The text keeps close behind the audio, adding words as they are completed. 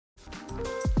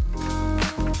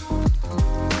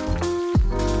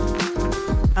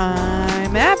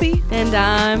Abby. And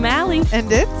I'm Allie.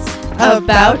 And it's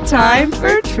About Time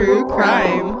for True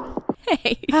Crime.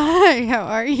 Hey. Hi, how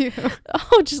are you?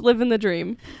 Oh, just living the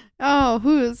dream. Oh,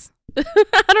 whose?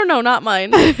 I don't know, not mine.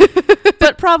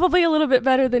 But probably a little bit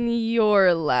better than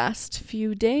your last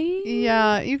few days.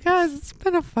 Yeah, you guys, it's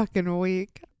been a fucking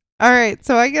week. All right,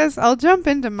 so I guess I'll jump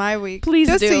into my week. Please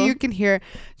just do. So you can hear.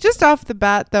 Just off the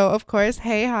bat, though, of course,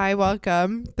 hey, hi,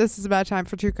 welcome. This is About Time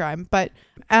for True Crime. But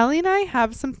Allie and I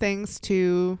have some things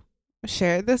to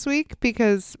share this week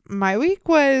because my week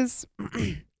was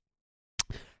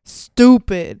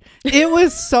stupid. It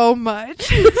was so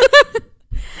much.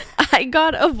 I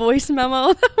got a voice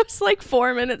memo that was like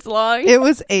 4 minutes long. It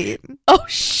was 8. Oh,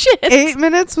 shit. 8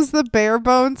 minutes was the bare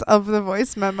bones of the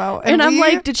voice memo. And I'm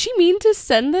like, did she mean to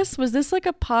send this? Was this like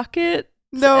a pocket?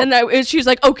 No. And she was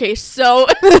like, okay, so.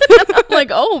 I'm like,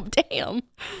 oh, damn.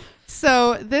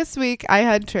 So this week I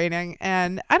had training,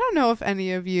 and I don't know if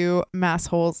any of you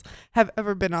massholes have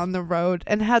ever been on the road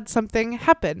and had something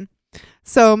happen.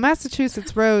 So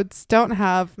Massachusetts roads don't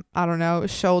have, I don't know,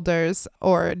 shoulders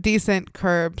or decent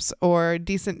curbs or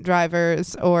decent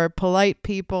drivers or polite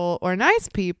people or nice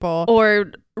people.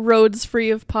 Or roads free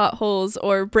of potholes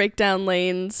or breakdown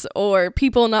lanes or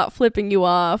people not flipping you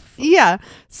off. Yeah.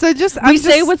 So we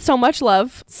say with so much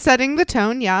love. Setting the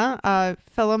tone, yeah.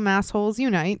 Fellow massholes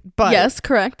unite. But yes,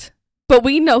 correct. But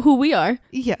we know who we are.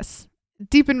 Yes.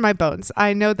 Deep in my bones.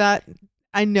 I know that.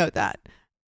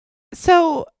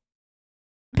 So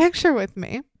picture with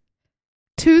me.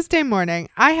 Tuesday morning,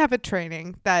 I have a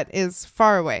training that is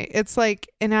far away. It's like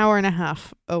an hour and a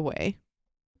half away.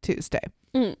 Tuesday.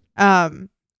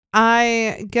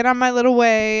 I get on my little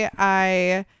way.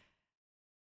 I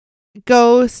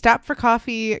go stop for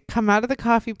coffee, come out of the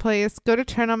coffee place, go to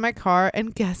turn on my car,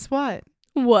 and guess what?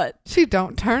 What? She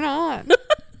don't turn on.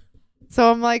 So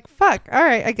I'm like, fuck, all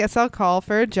right, I guess I'll call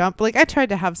for a jump. Like, I tried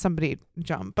to have somebody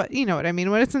jump, but you know what I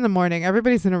mean? When it's in the morning,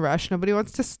 everybody's in a rush. Nobody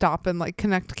wants to stop and, like,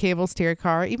 connect cables to your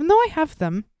car, even though I have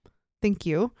them. Thank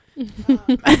you.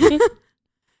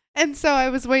 And so I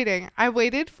was waiting. I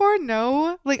waited for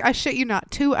I shit you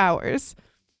not, 2 hours.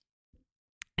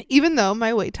 Even though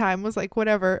my wait time was, like,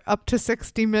 whatever, up to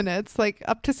 60 minutes. Like,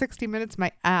 up to 60 minutes,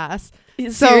 my ass.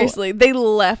 Seriously, they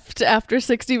left after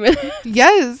 60 minutes.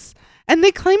 Yes. And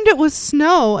they claimed it was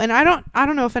snow, and I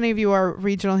don't know if any of you are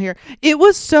regional here. It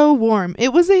was so warm.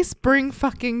 It was a spring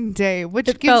fucking day, which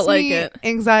gives me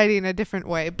anxiety in a different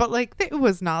way. But, like, it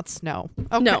was not snow.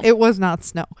 Okay, no. It was not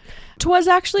snow. 'Twas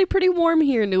actually pretty warm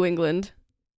here in New England.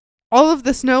 All of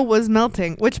the snow was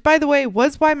melting, which, by the way,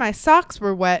 was why my socks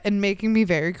were wet and making me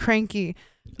very cranky.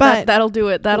 But that'll do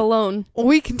it. That alone.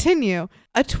 We continue.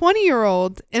 A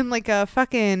 20-year-old in, like, a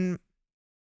fucking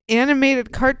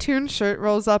animated cartoon shirt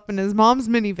rolls up in his mom's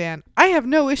minivan. I have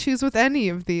no issues with any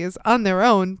of these on their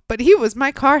own, but he was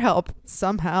my car help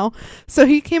somehow. So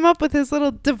he came up with his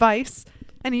little device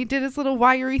and he did his little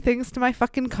wiry things to my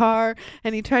fucking car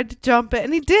and he tried to jump it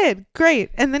and he did great.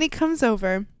 And then he comes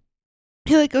over,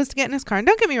 he like goes to get in his car, and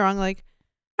don't get me wrong, like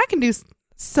I can do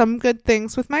some good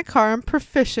things with my car. I'm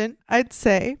proficient, I'd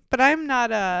say, but I'm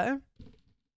not a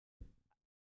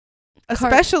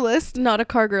specialist. Not a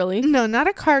car girly. No, not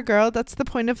a car girl. That's the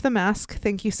point of the mask.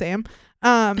 Thank you, Sam.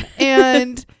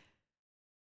 And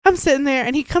I'm sitting there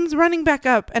and he comes running back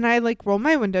up and I like roll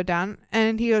my window down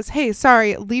and he goes, "Hey,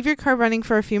 sorry, leave your car running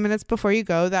for a few minutes before you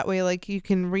go. That way like you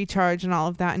can recharge and all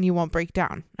of that and you won't break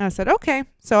down." And I said, "Okay."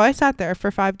 So I sat there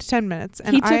for 5 to 10 minutes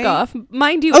and he took off.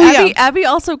 Mind you, Abby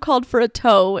also called for a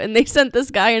tow and they sent this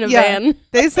guy in a van.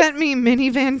 They sent me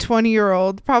minivan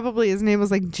 20-year-old. Probably his name was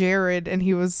like Jared and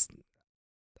he was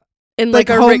in like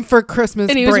home for Christmas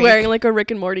and he break. Was wearing like a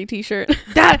Rick and Morty t-shirt.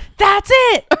 That's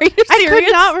it. Are you serious? I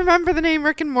could not remember the name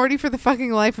Rick and Morty for the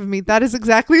fucking life of me. That is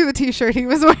exactly the t-shirt he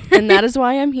was wearing. And that is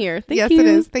why I'm here. Thank you. Yes, it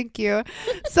is. Thank you.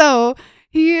 So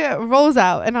he rolls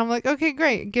out and I'm like, okay,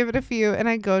 great. Give it a few. And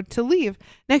I go to leave.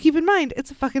 Now keep in mind,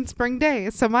 it's a fucking spring day.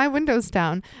 So my window's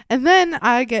down. And then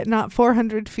I get not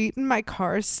 400 feet and my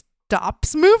car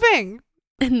stops moving.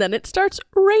 And then it starts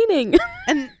raining.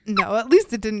 And no, at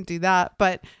least it didn't do that.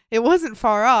 But it wasn't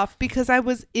far off because I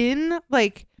was in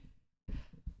like,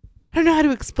 I don't know how to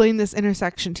explain this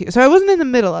intersection to you. So I wasn't in the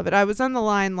middle of it. I was on the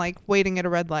line like waiting at a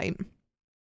red light.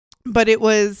 But it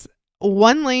was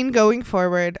one lane going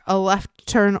forward, a left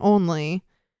turn only,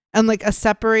 and like a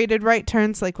separated right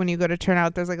turn. So like when you go to turn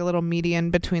out, there's like a little median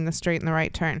between the straight and the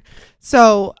right turn.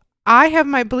 So I have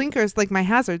my blinkers, like my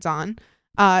hazards on.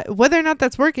 Whether or not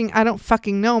that's working, I don't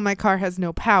fucking know. My car has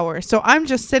no power. So I'm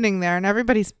just sitting there and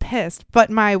everybody's pissed,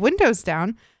 but my window's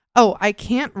down. Oh, I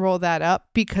can't roll that up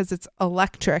because it's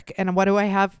electric. And what do I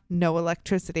have? No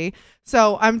electricity.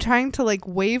 So I'm trying to like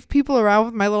wave people around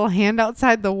with my little hand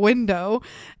outside the window,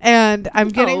 and I'm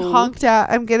getting honked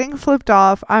at. I'm getting flipped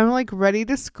off. I'm like ready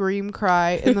to scream,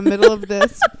 cry in the middle of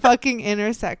this fucking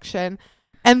intersection.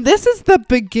 And this is the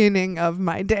beginning of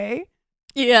my day.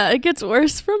 Yeah, it gets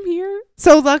worse from here.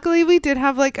 So luckily we did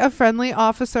have like a friendly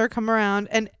officer come around,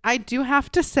 and I do have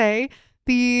to say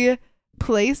the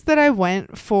place that I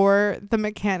went for the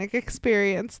mechanic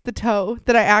experience, the tow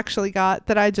that I actually got,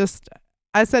 that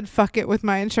I said fuck it with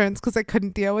my insurance because I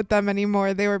couldn't deal with them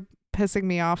anymore. They were pissing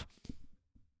me off.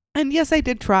 And yes, I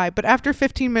did try, but after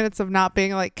 15 minutes of not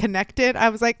being like connected, I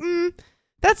was like,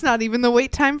 that's not even the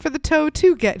wait time for the tow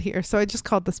to get here. So I just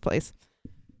called this place.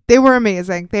 They were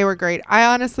amazing. They were great. I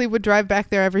honestly would drive back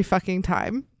there every fucking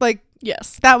time. Like,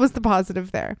 yes, that was the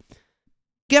positive there.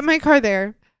 Get my car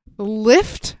there,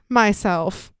 lift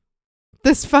myself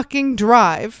this fucking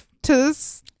drive to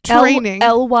this training.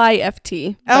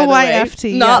 LYFT.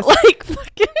 LYFT. Not yes. like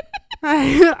fucking.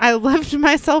 I lift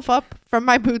myself up from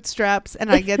my bootstraps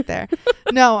and I get there.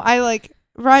 No, I like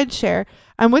ride share.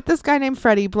 I'm with this guy named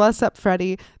Freddie. Bless up,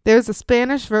 Freddie. There's a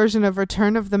Spanish version of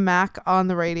Return of the Mac on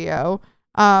the radio.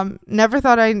 Never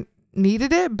thought I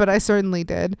needed it, but I certainly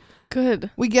did.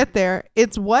 Good. We get there.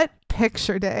 It's what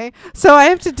picture day. So I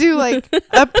have to do like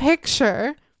a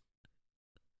picture,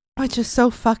 which is so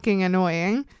fucking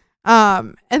annoying.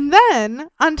 And then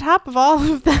on top of all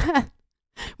of that,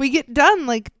 we get done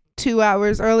like 2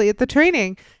 hours early at the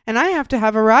training, and I have to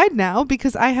have a ride now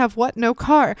because I have no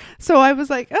car. So I was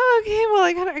like, oh, okay, well,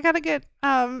 I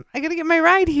gotta get my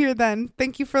ride here then.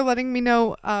 Thank you for letting me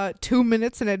know 2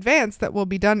 minutes in advance that we'll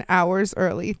be done hours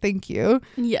early. Thank you.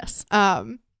 Yes.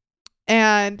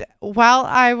 And while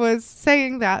I was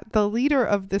saying that, the leader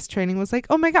of this training was like,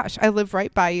 oh my gosh, I live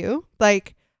right by you.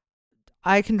 Like,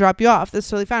 I can drop you off. That's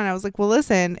totally fine. And I was like, well,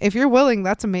 listen, if you're willing,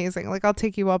 that's amazing. Like, I'll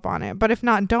take you up on it. But if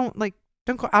not, don't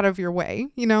go out of your way,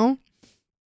 you know?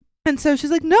 And so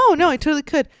she's like, no, I totally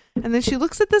could. And then she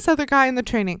looks at this other guy in the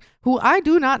training who I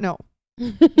do not know.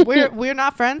 We're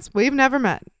not friends. We've never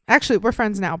met. Actually, we're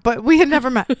friends now, but we had never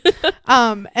met.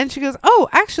 And she goes, oh,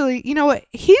 actually, you know what?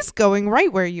 He's going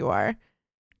right where you are.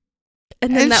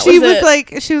 And then she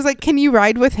was like, can you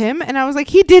ride with him? And I was like,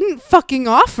 he didn't fucking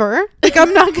offer. Like,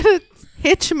 I'm not going to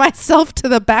hitch myself to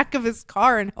the back of his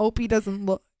car and hope he doesn't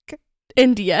look.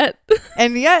 And yet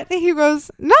he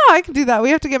goes, no, I can do that.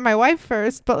 We have to get my wife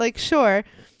first, but like, sure.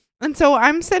 And so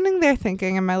I'm sitting there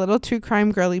thinking in my little true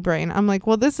crime girly brain, I'm like,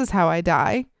 well, this is how I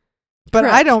die. But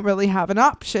correct. I don't really have an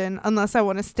option unless I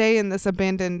want to stay in this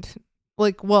abandoned,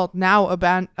 now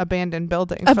abandoned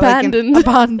building.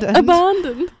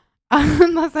 Abandoned.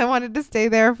 Unless I wanted to stay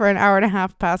there for an hour and a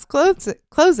half past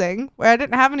closing, where I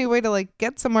didn't have any way to like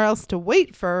get somewhere else to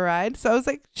wait for a ride. So I was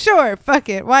like, sure, fuck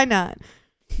it, why not?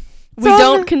 We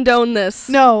don't condone this.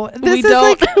 No, we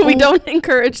don't. We don't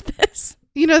encourage this.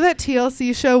 You know that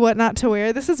TLC show, What Not to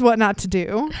Wear? This is what not to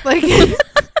do. Like,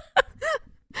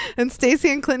 and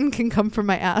Stacey and Clinton can come from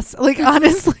my ass. Like,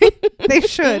 honestly, they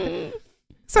should.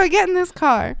 So I get in this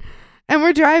car, and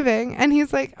we're driving, and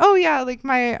he's like, "Oh yeah, like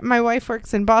my wife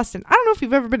works in Boston. I don't know if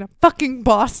you've ever been to fucking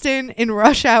Boston in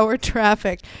rush hour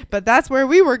traffic, but that's where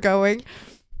we were going."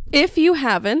 If you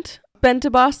haven't been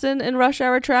to Boston in rush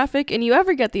hour traffic and you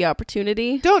ever get the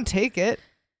opportunity, don't take it.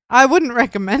 I wouldn't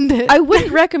recommend it. I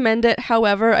wouldn't recommend it.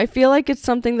 However, I feel like it's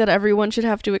something that everyone should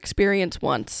have to experience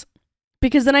once,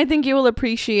 because then I think you will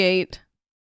appreciate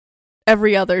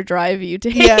every other drive you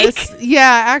take. Yes.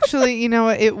 Yeah, actually, you know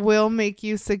what? It will make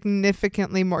you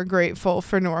significantly more grateful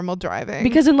for normal driving.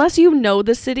 Because unless you know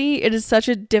the city, it is such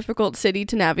a difficult city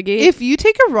to navigate. If you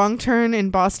take a wrong turn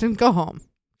in Boston, go home.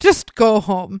 Just go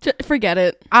home. Forget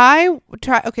it.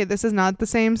 Okay, this is not the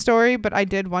same story, but I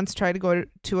did once try to go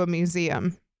to a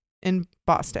museum in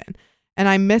Boston, and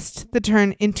I missed the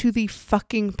turn into the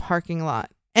fucking parking lot.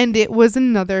 And it was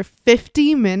another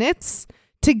 50 minutes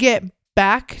to get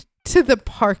back to the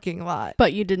parking lot.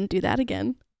 But you didn't do that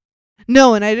again.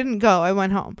 No, and I didn't go. I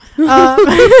went home.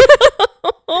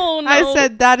 Oh, no. I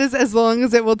said, that is as long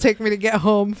as it will take me to get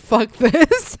home. Fuck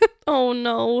this. Oh,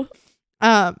 no.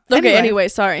 Okay, anyway,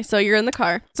 sorry. So you're in the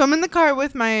car. So I'm in the car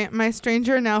with my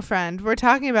stranger now friend. We're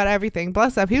talking about everything.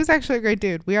 Bless up. He was actually a great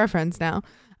dude. We are friends now.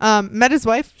 Met his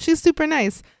wife. She's super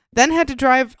nice. Then had to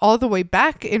drive all the way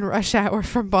back in rush hour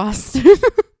from Boston.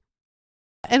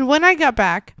 And when I got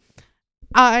back,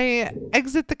 I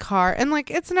exit the car, and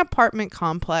like, it's an apartment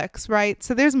complex, right?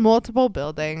 So there's multiple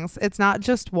buildings. It's not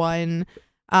just one.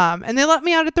 And they let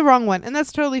me out at the wrong one, and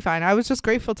that's totally fine. I was just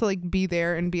grateful to like be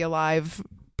there and be alive.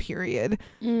 Period.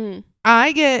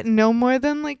 I get no more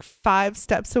than like 5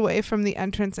 steps away from the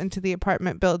entrance into the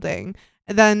apartment building.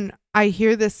 Then I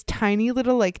hear this tiny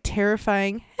little like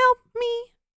terrifying help me.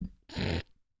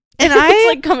 And it's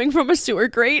like coming from a sewer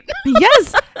grate.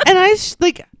 Yes. And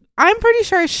I'm pretty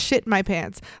sure I shit my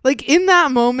pants. Like in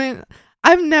that moment,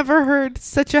 I've never heard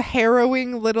such a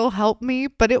harrowing little help me,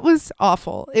 but it was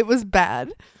awful. It was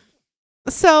bad.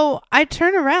 So I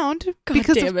turn around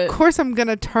because of course I'm going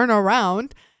to turn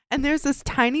around. And there's this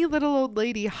tiny little old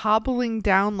lady hobbling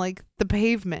down like the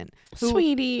pavement.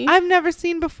 Sweetie. I've never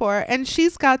seen before. And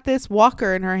she's got this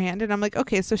walker in her hand. And I'm like,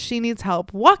 okay, so she needs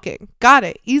help walking. Got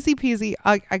it. Easy peasy.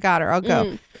 I got her. I'll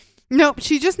go. Nope.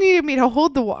 She just needed me to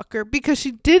hold the walker because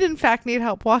she did in fact need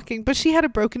help walking. But she had a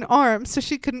broken arm, so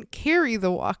she couldn't carry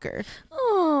the walker.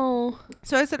 Oh.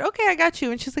 So I said, okay, I got you.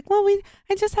 And she's like, well,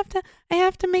 I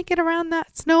have to make it around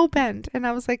that snow bend. And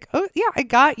I was like, oh, yeah, I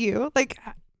got you. Like,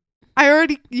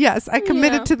 I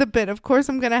committed to the bit. Of course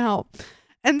I'm going to help.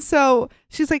 And so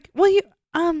she's like, well,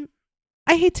 I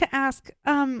hate to ask,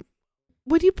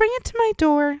 would you bring it to my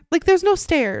door? Like, there's no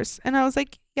stairs. And I was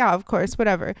like, yeah, of course,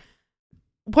 whatever.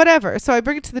 So I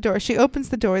bring it to the door. She opens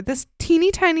the door. This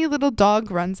teeny tiny little dog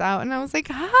runs out. And I was like,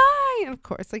 hi. And of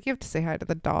course, like, you have to say hi to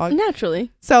the dog.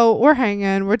 Naturally. So we're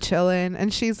hanging, we're chilling.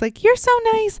 And she's like, you're so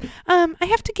nice. I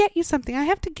have to get you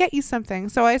something.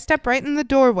 So I step right in the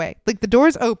doorway. Like, the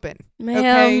door's open.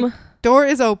 Ma'am. Okay? Door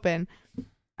is open.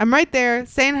 I'm right there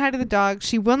saying hi to the dog.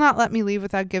 She will not let me leave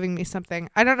without giving me something.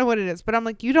 I don't know what it is, but I'm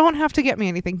like, you don't have to get me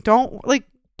anything. Don't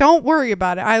worry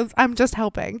about it. I'm just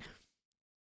helping.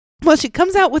 Well, she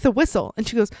comes out with a whistle and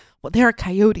she goes, well, there are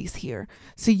coyotes here.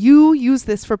 So you use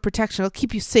this for protection. It'll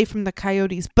keep you safe from the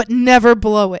coyotes, but never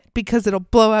blow it because it'll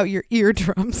blow out your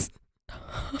eardrums.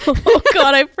 Oh,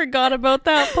 God, I forgot about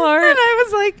that part. And I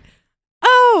was like,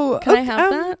 oh. Can I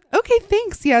have that? Okay,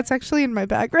 thanks. Yeah, it's actually in my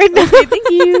bag right now. Okay, thank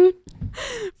you.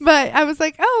 But I was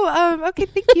like, oh, okay,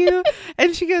 thank you.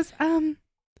 And she goes, and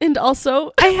also,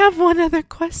 I have one other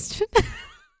question.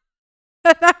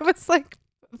 And I was like,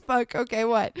 fuck, okay,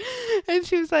 what? And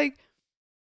she was like,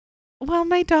 well,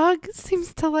 my dog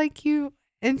seems to like you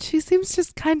and she seems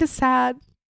just kind of sad.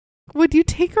 Would you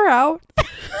take her out?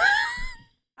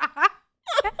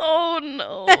 Oh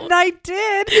no. And I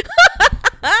did.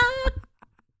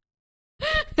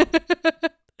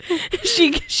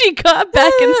 She got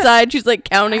back inside. She's like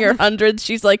counting her hundreds.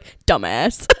 She's like,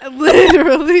 dumbass.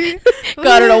 Literally.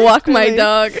 Got her to walk my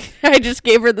dog. I just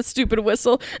gave her the stupid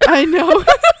whistle. I know.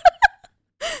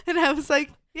 And I was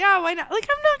like, yeah, why not? Like,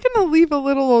 I'm not going to leave a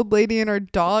little old lady and her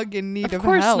dog in need of help. Of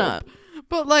course not.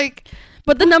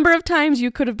 But the number of times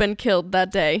you could have been killed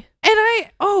that day. And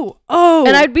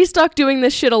And I'd be stuck doing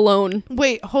this shit alone.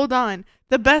 Wait, hold on.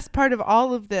 The best part of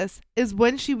all of this is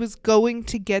when she was going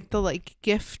to get the like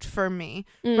gift for me,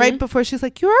 right before she's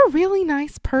like, you're a really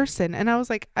nice person. And I was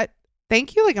like,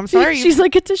 thank you. Like, I'm sorry. She's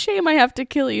like, it's a shame I have to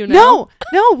kill you now.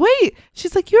 No, wait.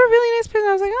 She's like, you're a really nice person.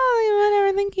 I was like, oh,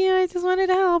 whatever. Thank you. I just wanted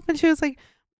to help. And she was like,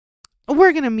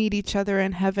 we're going to meet each other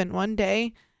in heaven one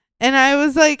day. And I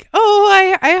was like,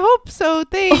 oh, I hope so.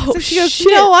 Thanks. Oh, and she goes,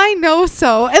 no, I know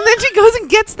so. And then she goes and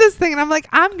gets this thing. And I'm like,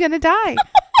 I'm going to die.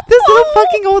 This little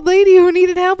fucking old lady who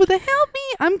needed help with it, help me.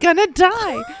 I'm going to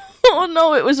die. Oh,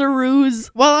 no, it was a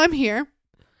ruse. Well, I'm here.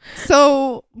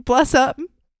 So, bless up.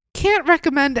 Can't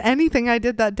recommend anything I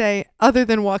did that day other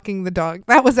than walking the dog.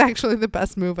 That was actually the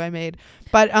best move I made.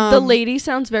 But the lady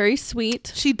sounds very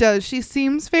sweet. She does. She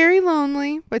seems very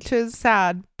lonely, which is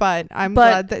sad, but I'm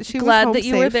glad that she was home that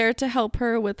you safe. were there to help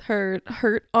her with her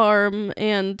hurt arm,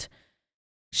 and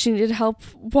she needed help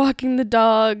walking the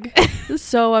dog.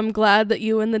 So I'm glad that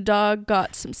you and the dog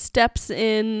got some steps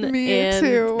in. Me and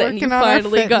too. Then you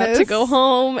finally got to go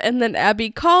home, and then Abby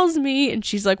calls me and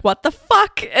she's like, what the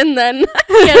fuck? And then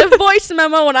I get a voice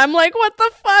memo and I'm like, what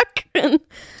the fuck? And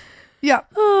yeah.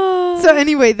 So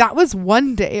anyway, that was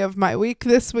one day of my week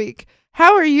this week.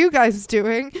 How are you guys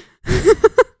doing?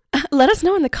 Let us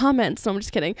know in the comments. No, I'm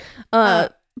just kidding.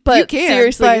 But you can,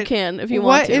 seriously, you can if you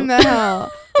want to. What in the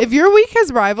hell? If your week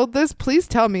has rivaled this, please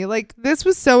tell me. Like, this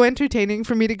was so entertaining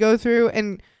for me to go through.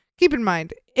 And keep in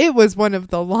mind, it was one of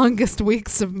the longest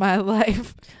weeks of my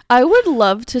life. I would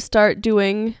love to start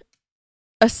doing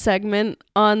a segment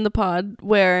on the pod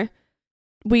where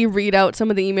we read out some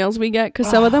of the emails we get, because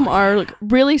some of them are like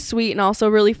really sweet and also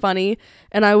really funny.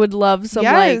 And I would love some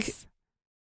like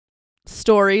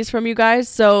stories from you guys.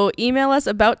 So email us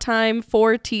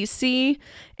abouttime4tc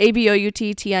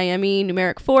ABOUTTIME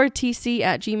numeric 4tc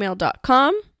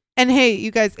 @gmail.com. And hey, you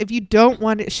guys, if you don't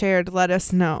want it shared, let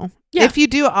us know. Yeah. If you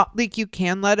do, like, you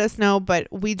can let us know, but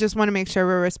we just want to make sure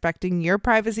we're respecting your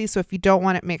privacy. So if you don't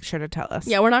want it, make sure to tell us.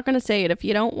 Yeah, we're not going to say it if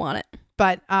you don't want it.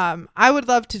 But I would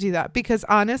love to do that because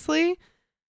honestly,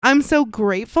 I'm so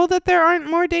grateful that there aren't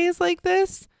more days like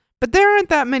this. But there aren't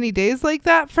that many days like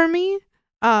that for me.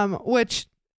 Which,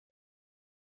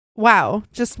 wow,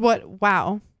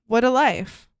 what a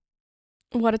life.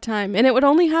 What a time. And it would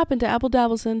only happen to Apple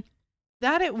Dabbleson.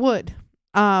 That it would.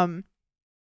 So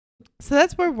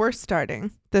that's where we're starting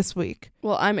this week.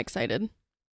 Well, I'm excited.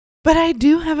 But I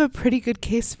do have a pretty good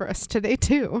case for us today,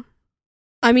 too.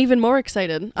 I'm even more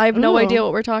excited. I have no Ooh. idea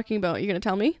what we're talking about. You're going to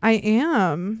tell me? I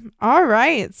am. All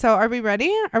right. So are we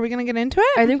ready? Are we going to get into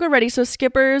it? I think we're ready. So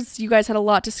skippers, you guys had a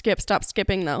lot to skip. Stop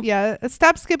skipping, though. Yeah.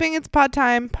 Stop skipping. It's pod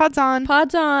time. Pod's on.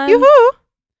 Pod's on. Yoo-hoo.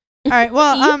 All right.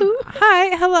 Well, Yoo-hoo.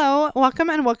 hi. Hello.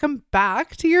 Welcome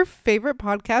back to your favorite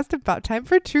podcast about time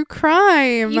for true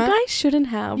crime. You guys shouldn't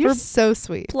have. You're We're so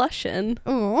sweet. blushing.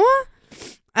 Ooh.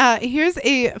 Here's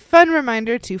a fun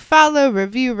reminder to follow,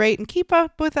 review, rate, and keep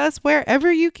up with us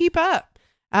wherever you keep up.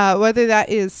 Whether that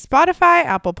is Spotify,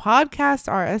 Apple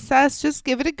Podcasts, RSS, just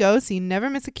give it a go so you never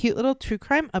miss a cute little true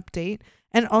crime update.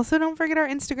 And also don't forget our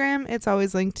Instagram. It's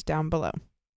always linked down below.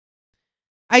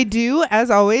 I do, as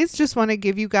always, just want to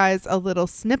give you guys a little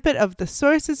snippet of the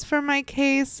sources for my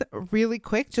case really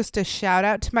quick. Just a shout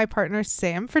out to my partner,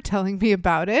 Sam, for telling me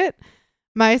about it.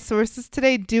 My sources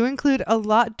today do include a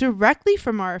lot directly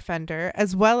from our offender,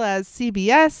 as well as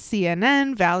CBS,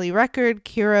 CNN, Valley Record,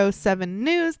 Kiro 7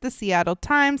 News, the Seattle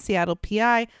Times, Seattle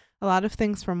PI, a lot of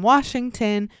things from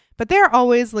Washington, but they're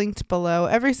always linked below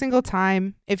every single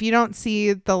time. If you don't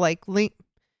see the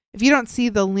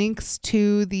links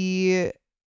to the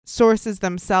sources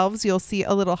themselves, you'll see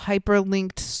a little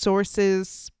hyperlinked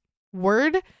sources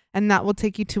word, and that will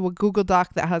take you to a Google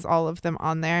Doc that has all of them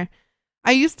on there.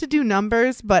 I used to do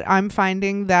numbers, but I'm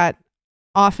finding that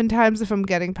oftentimes if I'm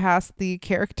getting past the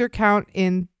character count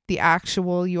in the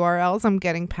actual URLs, I'm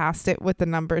getting past it with the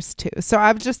numbers too. So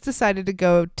I've just decided to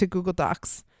go to Google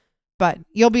Docs, but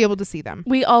you'll be able to see them.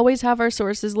 We always have our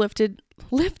sources lifted.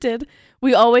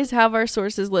 We always have our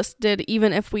sources listed,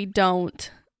 even if we don't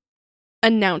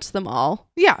announce them all.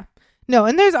 Yeah. No,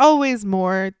 and there's always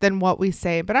more than what we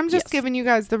say, but I'm just giving you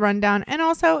guys the rundown. And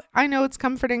also, I know it's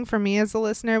comforting for me as a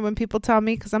listener when people tell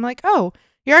me, because I'm like, oh,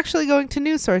 you're actually going to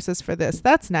news sources for this.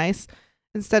 That's nice.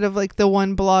 Instead of like the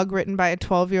one blog written by a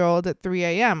 12-year-old at 3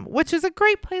 a.m., which is a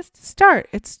great place to start.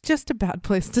 It's just a bad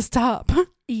place to stop.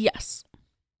 Yes.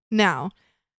 Now,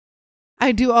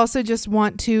 I do also just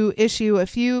want to issue a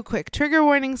few quick trigger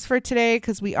warnings for today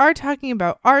because we are talking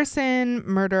about arson,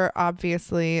 murder,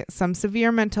 obviously, some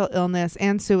severe mental illness,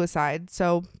 and suicide.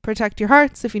 So protect your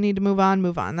hearts. If you need to move on,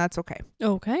 move on. That's okay.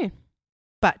 Okay.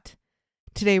 But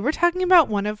today we're talking about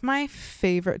one of my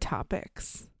favorite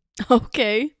topics.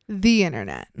 Okay. The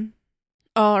internet.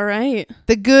 All right.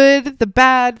 The good, the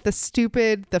bad, the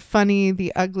stupid, the funny,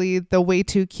 the ugly, the way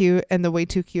too cute, and the way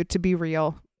too cute to be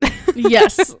real.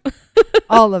 Yes.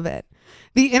 All of it.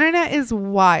 The internet is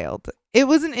wild. It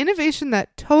was an innovation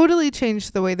that totally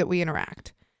changed the way that we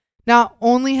interact. Not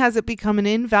only has it become an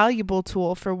invaluable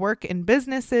tool for work in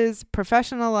businesses,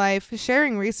 professional life,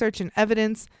 sharing research and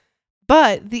evidence,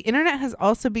 but the internet has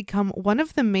also become one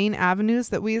of the main avenues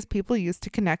that we as people use to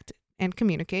connect and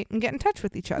communicate and get in touch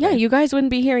with each other. Yeah, you guys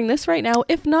wouldn't be hearing this right now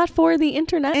if not for the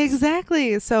internet.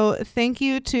 Exactly. So thank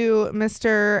you to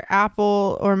Mr.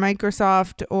 Apple or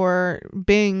Microsoft or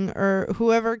Bing or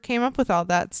whoever came up with all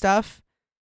that stuff.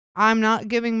 I'm not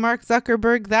giving Mark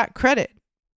Zuckerberg that credit,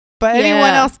 but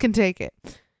anyone else can take it.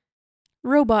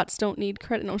 Robots don't need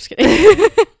credit. No, I'm just kidding.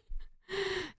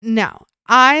 Now,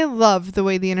 I love the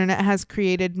way the internet has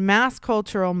created mass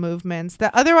cultural movements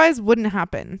that otherwise wouldn't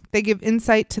happen. They give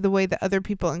insight to the way that other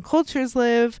people and cultures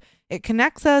live. It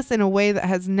connects us in a way that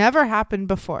has never happened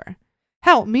before.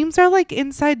 Hell, memes are like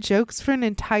inside jokes for an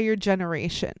entire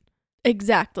generation.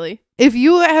 Exactly. If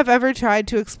you have ever tried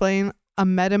to explain a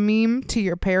meta meme to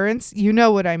your parents, you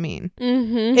know what I mean.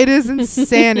 Mm-hmm. It is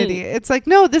insanity. It's like,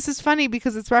 no, this is funny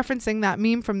because it's referencing that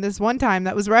meme from this one time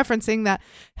that was referencing that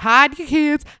hide your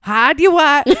kids, hide your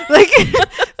what. Like,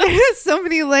 there's so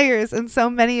many layers and so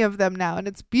many of them now, and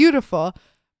it's beautiful.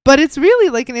 But it's really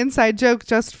like an inside joke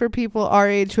just for people our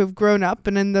age who have grown up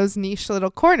and in those niche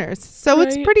little corners. So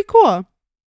It's pretty cool.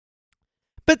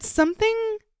 But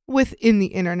something within the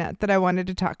internet that I wanted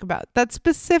to talk about that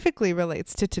specifically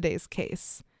relates to today's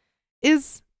case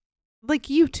is like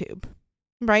YouTube,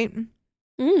 right?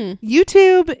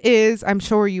 YouTube is, I'm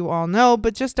sure you all know,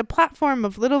 but just a platform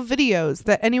of little videos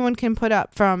that anyone can put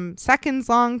up from seconds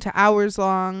long to hours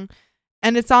long,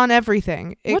 and it's on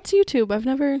everything. What's YouTube? I've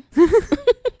never...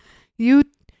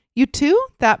 U2,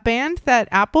 that band that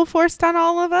Apple forced on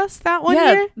all of us that one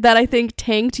year. That I think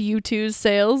tanked U2's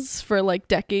sales for like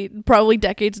probably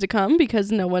decades to come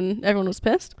because everyone was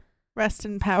pissed. Rest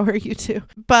in power, U2.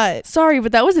 But sorry,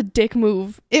 but that was a dick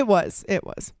move. It was.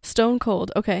 Stone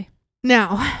cold. Okay.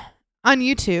 Now, on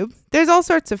YouTube, there's all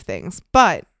sorts of things,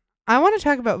 but I want to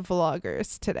talk about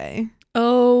vloggers today.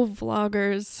 Oh,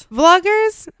 vloggers.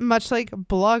 Vloggers, much like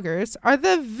bloggers, are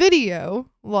the video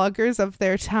loggers of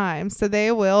their time. So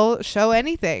they will show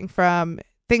anything from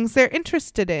things they're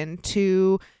interested in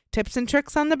to tips and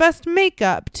tricks on the best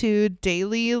makeup to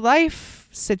daily life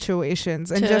situations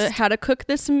and just how to cook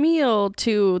this meal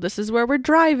to this is where we're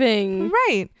driving.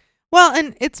 Right. Well,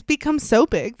 and it's become so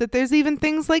big that there's even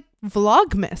things like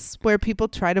Vlogmas, where people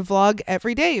try to vlog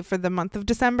every day for the month of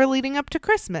December leading up to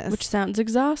Christmas. Which sounds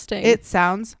exhausting. It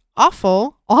sounds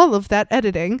awful. All of that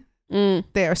editing.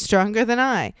 They are stronger than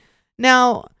I.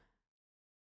 Now,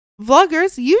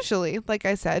 vloggers usually, like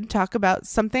I said, talk about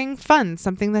something fun,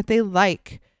 something that they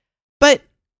like. But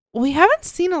we haven't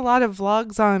seen a lot of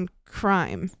vlogs on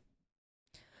crime.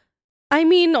 I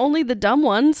mean, only the dumb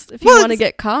ones if you want to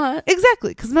get caught. Exactly,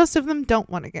 because most of them don't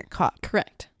want to get caught.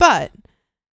 Correct. But,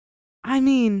 I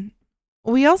mean,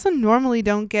 we also normally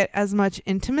don't get as much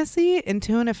intimacy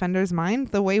into an offender's mind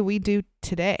the way we do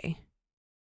today.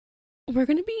 We're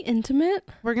going to be intimate?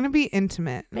 We're going to be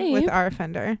intimate with our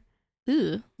offender.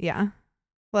 Ew. Yeah.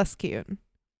 Less cute.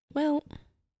 Well.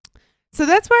 So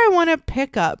that's where I want to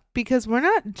pick up, because we're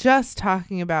not just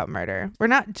talking about murder. We're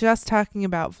not just talking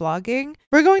about vlogging.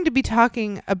 We're going to be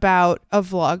talking about a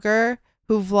vlogger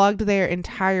who vlogged their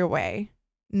entire way,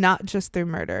 not just through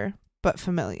murder, but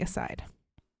familicide.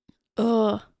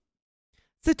 Ugh.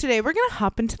 So today we're going to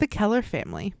hop into the Keller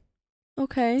family.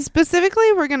 Okay.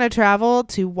 Specifically, we're going to travel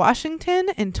to Washington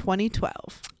in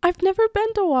 2012. I've never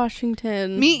been to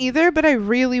Washington. Me either, but I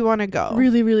really want to go.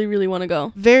 Really, really, really want to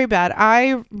go. Very bad.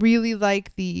 I really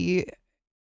like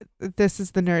this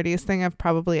is the nerdiest thing I've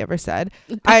probably ever said.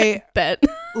 I bet.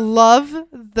 Love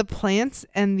the plants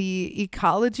and the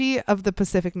ecology of the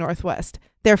Pacific Northwest.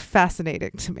 They're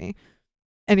fascinating to me.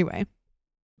 Anyway.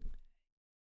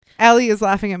 Allie is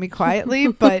laughing at me quietly,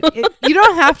 but you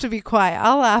don't have to be quiet.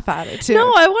 I'll laugh at it too.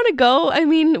 No, I want to go. I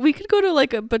mean, we could go to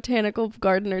like a botanical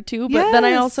garden or two, but then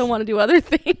I also want to do other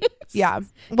things. Yeah.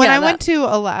 When I went to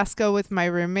Alaska with my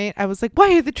roommate, I was like,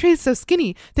 why are the trees so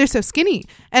skinny? They're so skinny.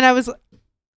 And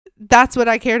that's what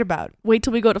I cared about. Wait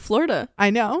till we go to Florida.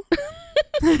 I know.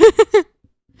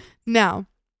 Now,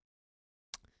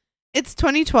 it's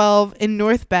 2012 in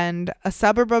North Bend, a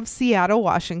suburb of Seattle,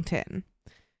 Washington.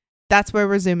 That's where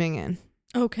we're zooming in.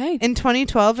 Okay. In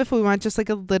 2012, if we want just like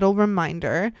a little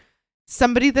reminder,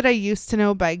 Somebody That I Used to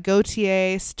Know by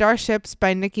Gautier, Starships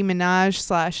by Nicki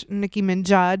Minaj / Nicki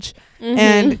Minaj,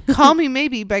 and Call Me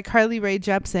Maybe by Carly Rae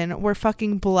Jepsen were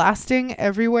fucking blasting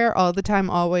everywhere all the time,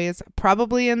 always.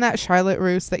 Probably in that Charlotte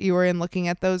Russe that you were in looking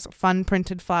at those fun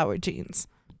printed flower jeans.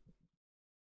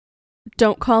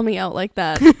 Don't call me out like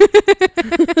that.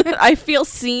 I feel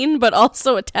seen, but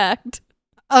also attacked.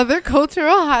 Other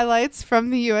cultural highlights from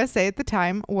the USA at the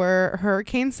time were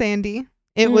Hurricane Sandy.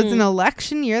 It was an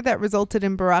election year that resulted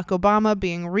in Barack Obama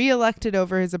being reelected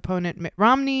over his opponent Mitt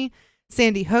Romney.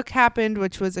 Sandy Hook happened,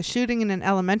 which was a shooting in an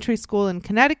elementary school in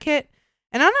Connecticut.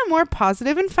 And on a more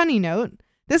positive and funny note,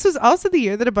 this was also the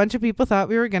year that a bunch of people thought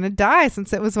we were going to die,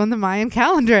 since it was when the Mayan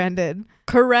calendar ended.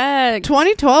 Correct.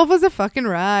 2012 was a fucking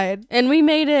ride. And we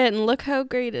made it, and look how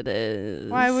great it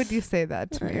is. Why would you say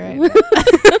that to me right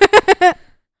now?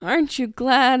 Aren't you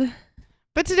glad?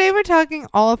 But today we're talking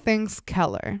all things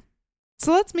Keller.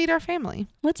 So let's meet our family.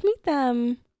 Let's meet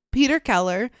them. Peter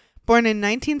Keller, born in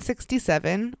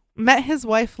 1967, met his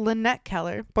wife Lynette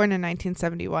Keller, born in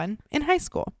 1971, in high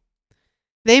school.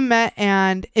 They met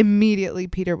and immediately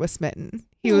Peter was smitten.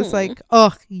 He was like,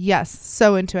 oh, yes,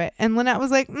 so into it. And Lynette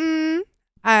was like,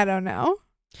 I don't know.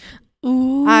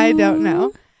 Ooh. I don't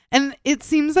know. And it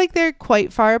seems like they're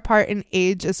quite far apart in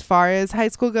age as far as high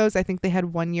school goes. I think they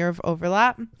had 1 year of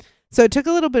overlap. So it took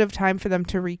a little bit of time for them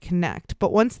to reconnect.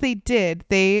 But once they did,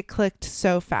 they clicked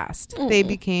so fast. They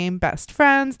became best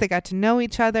friends. They got to know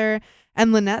each other.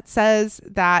 And Lynette says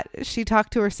that she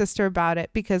talked to her sister about it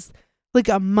because like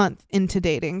a month into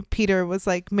dating, Peter was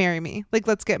like, marry me. Like,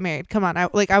 let's get married. Come on. I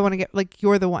want to get, like,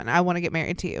 you're the one. I want to get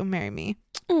married to you. Marry me.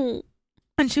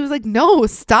 And she was like, no,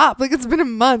 stop. Like, it's been a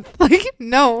month. Like,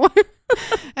 no.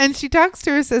 And she talks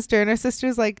to her sister, and her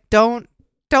sister's like, don't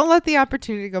let the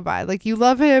opportunity go by. Like, you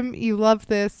love him. You love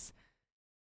this.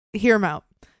 Hear him out.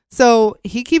 So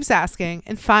he keeps asking.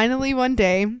 And finally, one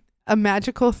day, a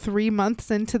magical 3 months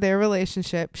into their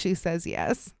relationship, she says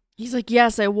yes. He's like,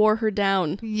 yes, I wore her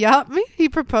down. Yup. He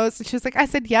proposed and she was like, I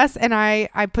said yes. And I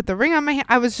put the ring on my hand.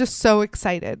 I was just so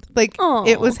excited. Like,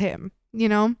 it was him, you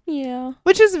know? Yeah.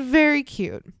 Which is very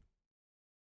cute.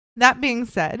 That being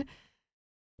said,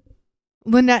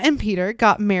 Lynette and Peter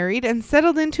got married and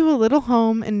settled into a little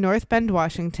home in North Bend,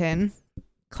 Washington.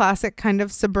 Classic kind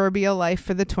of suburbia life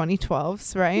for the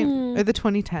 2012s, right? Or the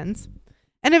 2010s.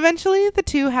 And eventually the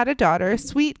two had a daughter,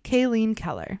 sweet Kayleen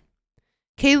Keller.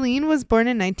 Kayleen was born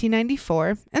in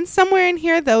 1994, and somewhere in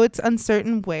here, though it's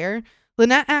uncertain where,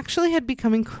 Lynette actually had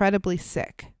become incredibly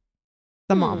sick.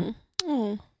 The mom.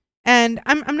 And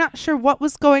I'm not sure what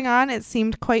was going on. It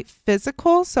seemed quite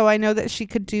physical, so I know that she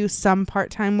could do some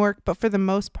part-time work, but for the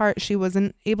most part, she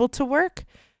wasn't able to work.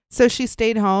 So she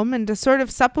stayed home, and to sort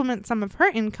of supplement some of her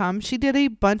income, she did a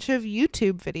bunch of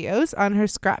YouTube videos on her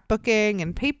scrapbooking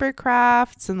and paper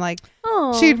crafts, and like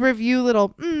she'd review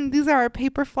little, these are our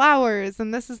paper flowers,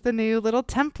 and this is the new little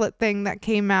template thing that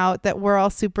came out that we're all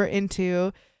super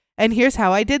into, and here's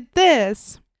how I did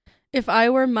this. If I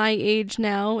were my age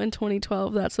now in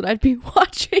 2012, that's what I'd be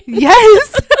watching.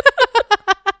 Yes.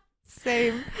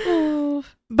 Same.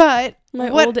 But my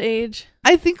old age.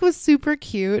 I think was super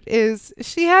cute is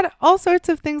she had all sorts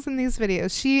of things in these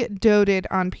videos. She doted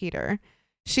on Peter.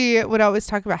 She would always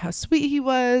talk about how sweet he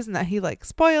was and that he like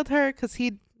spoiled her because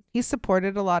he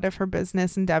supported a lot of her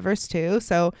business endeavors too.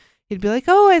 So he'd be like,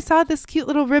 oh, I saw this cute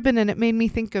little ribbon and it made me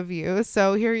think of you.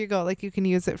 So here you go. Like you can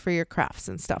use it for your crafts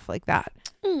and stuff like that.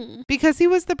 Because he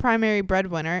was the primary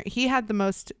breadwinner, he had the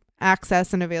most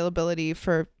access and availability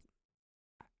for,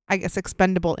 I guess,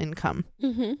 expendable income.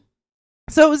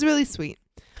 So it was really sweet.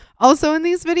 Also in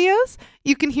these videos,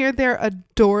 you can hear their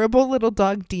adorable little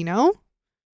dog Dino.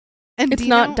 And it's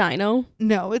not Dino.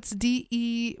 No, it's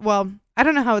D-E. Well, I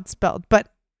don't know how it's spelled,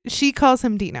 but she calls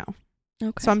him Dino.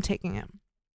 Okay. So I'm taking him.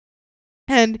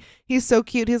 And he's so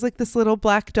cute. He's like this little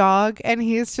black dog, and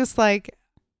he's just like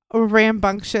a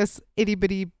rambunctious itty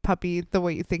bitty puppy the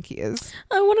way you think he is.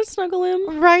 I want to snuggle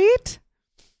him. Right?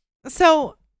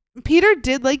 So Peter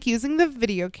did like using the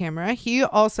video camera. He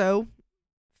also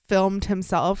filmed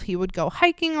himself. He would go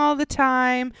hiking all the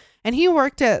time, and he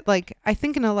worked at like I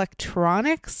think an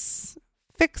electronics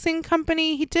fixing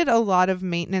company. He did a lot of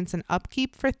maintenance and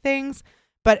upkeep for things,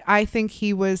 but I think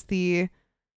he was the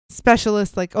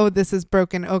specialist, like, oh, this is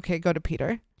broken, okay, go to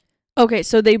Peter. Okay,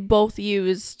 so they both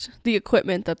used the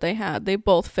equipment that they had. They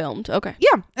both filmed. Okay.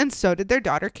 Yeah, and so did their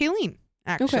daughter Kayleen,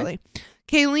 actually. Okay.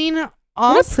 Kayleen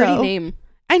also, what a pretty name.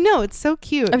 I know, it's so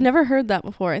cute. I've never heard that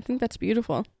before. I think that's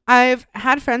beautiful. I've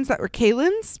had friends that were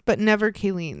Kaylins, but never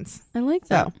Kayleens. I like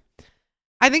that. So,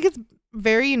 I think it's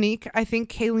very unique. I think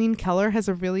Kayleen Keller has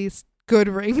a really good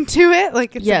ring to it.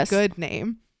 Like, it's a good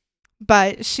name.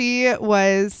 But she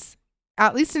was,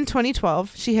 at least in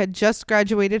 2012, she had just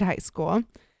graduated high school,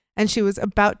 and she was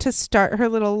about to start her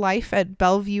little life at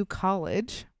Bellevue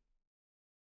College.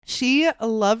 She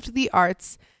loved the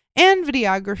arts and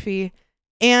videography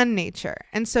and nature.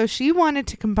 And so she wanted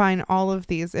to combine all of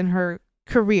these in her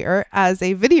career as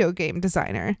a video game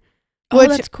designer. Which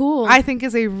that's cool. I think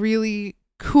is a really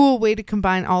cool way to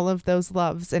combine all of those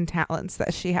loves and talents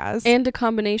that she has. And a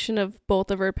combination of both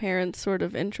of her parents' sort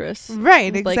of interests.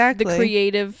 Right, exactly. Like the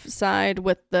creative side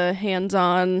with the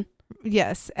hands-on.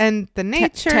 Yes, and the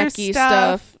nature techie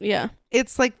stuff. Yeah.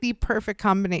 It's like the perfect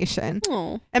combination.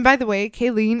 Oh. And by the way,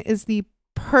 Kayleen is the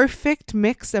perfect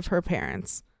mix of her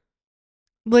parents.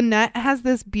 Lynette has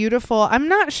this beautiful, I'm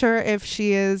not sure if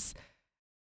she is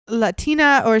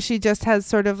Latina or she just has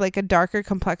sort of like a darker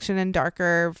complexion and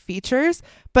darker features,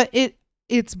 but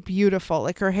it's beautiful.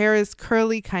 Like her hair is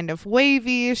curly, kind of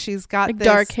wavy. She's got like this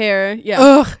dark hair. Yeah.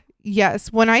 Ugh,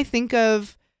 yes. When I think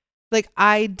of like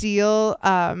ideal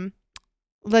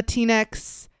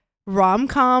Latinx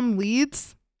rom-com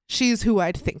leads, she's who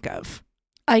I'd think of.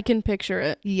 I can picture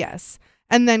it. Yes.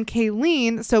 And then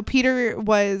Kayleen, so Peter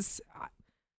was,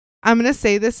 I'm going to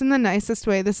say this in the nicest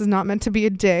way. This is not meant to be a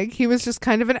dig. He was just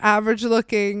kind of an average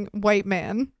looking white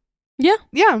man. Yeah.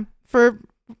 Yeah. For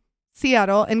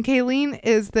Seattle. And Kayleen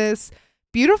is this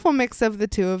beautiful mix of the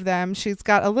two of them. She's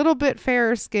got a little bit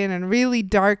fairer skin and really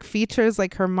dark features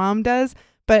like her mom does.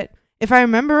 But if I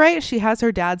remember right, she has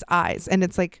her dad's eyes, and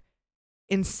it's like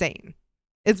insane.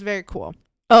 It's very cool.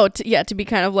 Oh, to be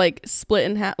kind of like split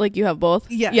in half, like you have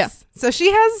both. Yes. Yeah. So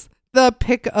she has the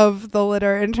pick of the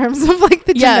litter in terms of like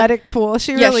the genetic pool.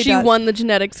 She really she does. Won the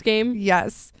genetics game.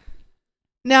 Yes.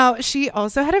 Now, she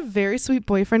also had a very sweet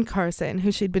boyfriend, Carson,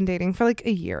 who she'd been dating for like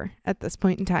a year at this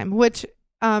point in time, which,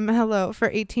 hello, for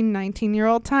 18,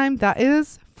 19-year-old time, that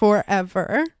is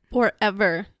forever.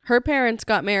 Forever. Her parents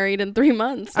got married in 3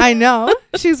 months. I know.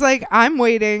 She's like, I'm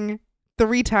waiting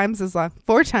 3 times as long,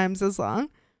 4 times as long.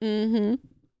 Mm-hmm.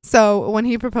 So when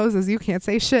he proposes, you can't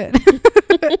say shit.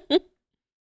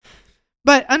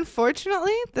 But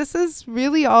unfortunately, this is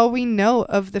really all we know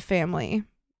of the family.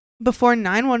 Before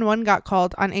 911 got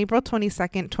called on April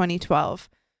 22nd, 2012,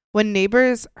 when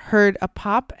neighbors heard a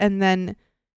pop and then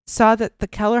saw that the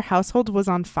Keller household was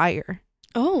on fire.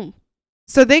 Oh.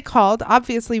 So they called,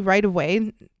 obviously, right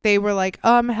away. They were like,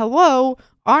 hello,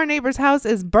 our neighbor's house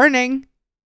is burning.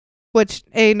 Which,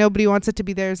 A, nobody wants it to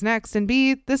be theirs next. And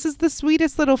B, this is the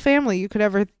sweetest little family you could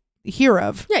ever hear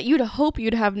of. Yeah, you'd hope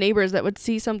you'd have neighbors that would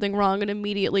see something wrong and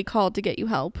immediately call to get you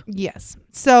help. Yes.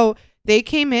 So they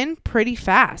came in pretty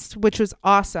fast, which was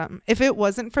awesome. If it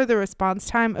wasn't for the response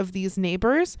time of these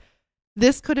neighbors,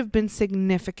 this could have been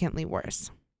significantly worse.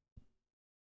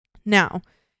 Now,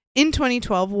 in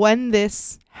 2012, when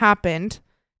this happened,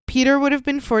 Peter would have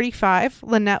been 45,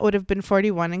 Lynette would have been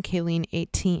 41, and Kayleen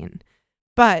 18.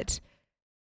 But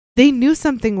they knew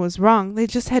something was wrong. They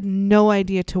just had no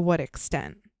idea to what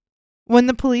extent. When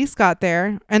the police got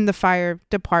there and the fire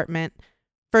department,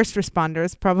 first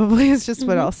responders probably is just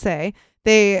what I'll say,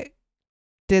 they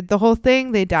did the whole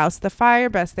thing. They doused the fire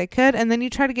best they could. And then you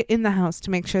try to get in the house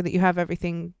to make sure that you have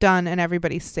everything done and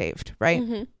everybody's saved, right?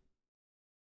 Mm-hmm.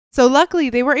 So luckily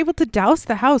they were able to douse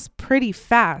the house pretty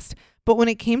fast. But when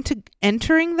it came to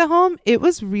entering the home, it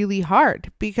was really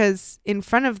hard because in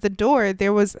front of the door,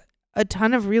 there was a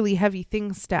ton of really heavy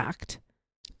things stacked.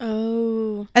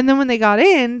 Oh. And then when they got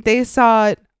in, they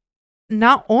saw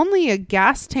not only a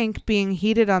gas tank being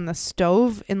heated on the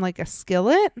stove in like a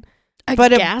skillet,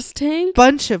 but gas tank?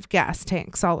 Bunch of gas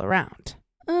tanks all around.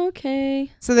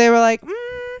 Okay. So they were like,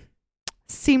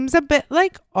 seems a bit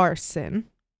like arson.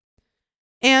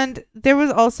 And there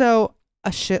was also a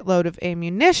shitload of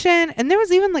ammunition, and there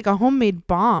was even like a homemade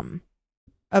bomb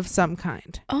of some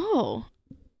kind. Oh.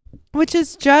 Which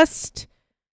is just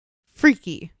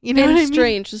freaky. You know and what I mean?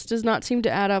 Strange. This does not seem to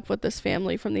add up with this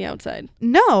family from the outside.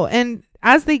 No, and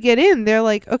as they get in, they're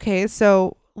like, okay,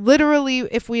 so literally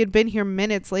if we had been here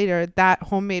minutes later, that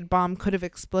homemade bomb could have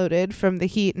exploded from the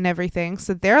heat and everything,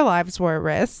 so their lives were at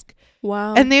risk.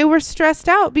 Wow. And they were stressed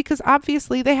out because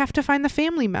obviously they have to find the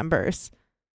family members.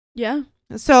 Yeah.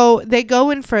 So they go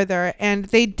in further, and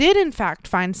they did, in fact,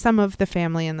 find some of the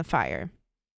family in the fire.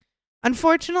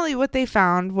 Unfortunately, what they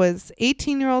found was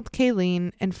 18-year-old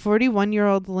Kayleen and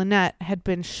 41-year-old Lynette had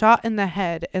been shot in the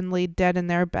head and laid dead in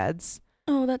their beds.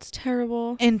 Oh, that's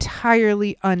terrible.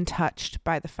 Entirely untouched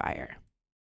by the fire.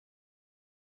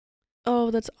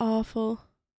 Oh, that's awful.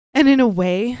 And in a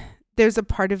way, there's a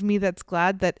part of me that's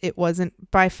glad that it wasn't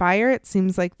by fire. It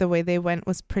seems like the way they went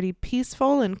was pretty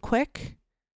peaceful and quick.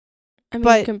 I mean,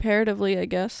 but comparatively, I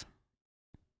guess.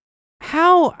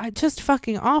 How just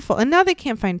fucking awful. And now they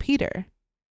can't find Peter.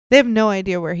 They have no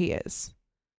idea where he is.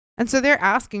 And so they're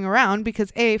asking around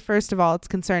because A, first of all, it's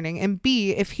concerning. And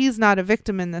B, if he's not a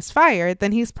victim in this fire,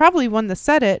 then he's probably one that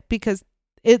set it because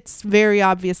it's very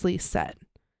obviously set.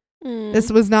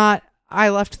 This was not, I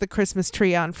left the Christmas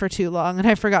tree on for too long and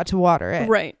I forgot to water it.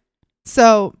 Right.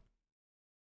 So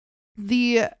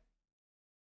the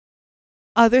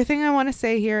other thing I want to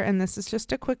say here, and this is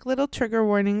just a quick little trigger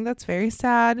warning that's very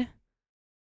sad.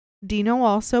 Dino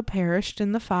also perished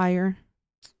in the fire.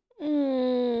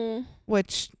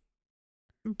 Which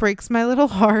breaks my little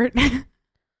heart.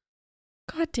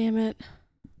 God damn it.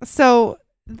 So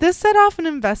this set off an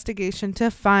investigation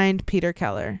to find Peter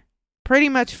Keller, pretty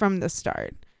much from the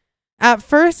start. At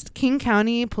first, King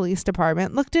County Police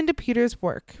Department looked into Peter's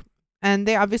work, and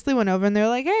they obviously went over and they're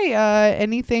like, hey,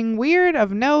 anything weird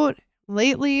of note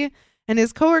lately? And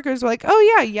his coworkers were like,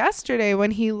 oh yeah, yesterday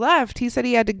when he left, he said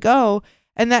he had to go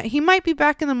and that he might be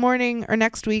back in the morning or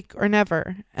next week or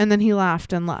never. And then he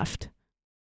laughed and left.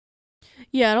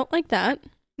 Yeah, I don't like that.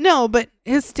 No, but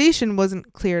his station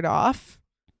wasn't cleared off.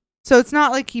 So it's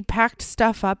not like he packed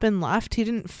stuff up and left. He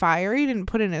didn't fire. He didn't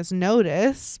put in his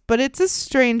notice. But it's a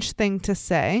strange thing to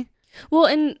say. Well,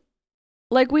 and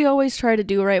like we always try to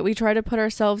do, right? We try to put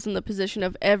ourselves in the position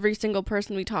of every single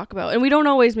person we talk about. And we don't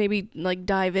always maybe like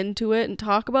dive into it and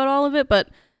talk about all of it, but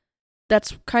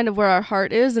that's kind of where our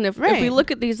heart is. And if we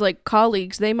look at these like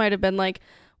colleagues, they might have been like,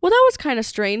 well, that was kind of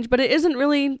strange, but it isn't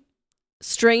really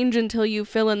strange until you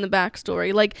fill in the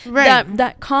backstory. Like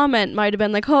that comment might have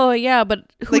been like, oh yeah, but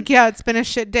yeah, it's been a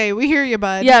shit day. We hear you,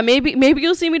 bud. Yeah, maybe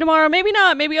you'll see me tomorrow. Maybe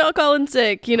not. Maybe I'll call in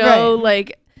sick, you know,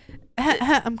 like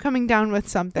I'm coming down with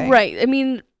something. Right. I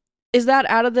mean, is that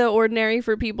out of the ordinary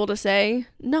for people to say?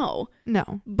 No.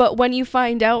 But when you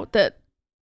find out that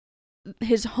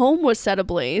his home was set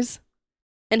ablaze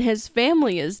and his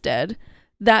family is dead,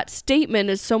 that statement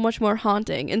is so much more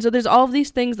haunting. And so there's all of these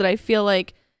things that I feel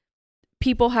like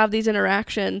people have these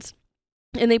interactions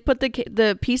and they put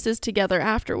the pieces together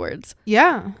afterwards.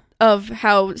 Yeah. Of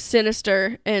how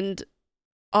sinister and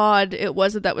odd it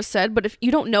was that was said. But if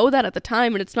you don't know that at the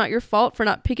time, and it's not your fault for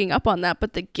not picking up on that,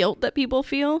 but the guilt that people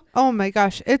feel. Oh my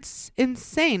gosh, it's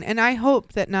insane. And I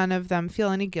hope that none of them feel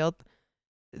any guilt.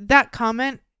 That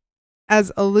comment,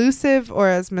 as elusive or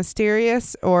as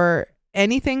mysterious or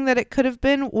anything that it could have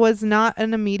been, was not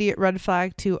an immediate red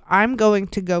flag to I'm going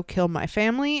to go kill my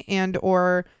family and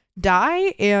or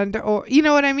die and or you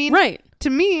know what I mean? Right. To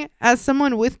me, as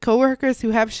someone with coworkers who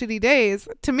have shitty days,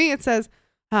 to me it says,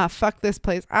 fuck this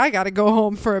place. I gotta go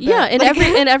home for a bit. Yeah, and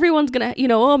and everyone's gonna,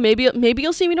 oh, maybe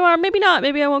you'll see me tomorrow. Maybe not.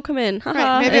 Maybe I won't come in.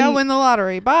 Right, maybe I'll win the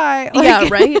lottery. Bye. Yeah,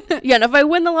 right. Yeah, and if I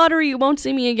win the lottery, you won't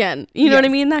see me again. You know what I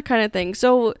mean? That kind of thing.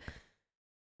 So,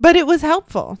 but it was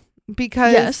helpful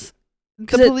because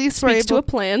the police were able to a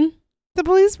plan. The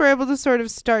police were able to sort of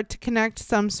start to connect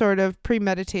some sort of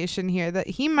premeditation here that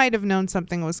he might have known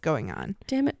something was going on.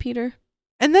 Damn it, Peter.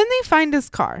 And then they find his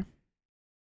car.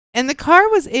 And the car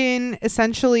was in,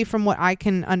 essentially, from what I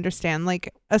can understand,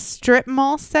 like a strip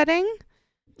mall setting.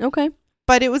 Okay.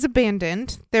 But it was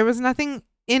abandoned. There was nothing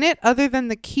in it other than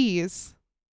the keys.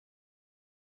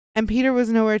 And Peter was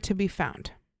nowhere to be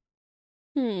found.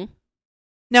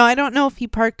 Now, I don't know if he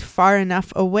parked far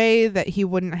enough away that he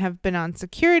wouldn't have been on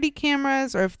security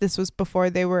cameras, or if this was before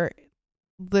they were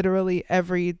literally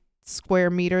every square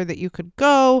meter that you could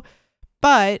go.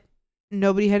 But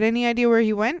nobody had any idea where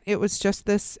he went. It was just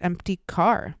this empty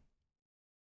car.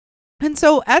 And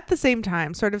so at the same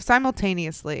time, sort of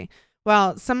simultaneously,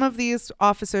 while some of these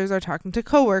officers are talking to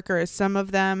coworkers, some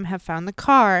of them have found the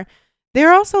car,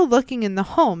 they're also looking in the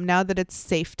home now that it's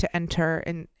safe to enter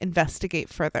and investigate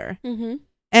further. Mm-hmm.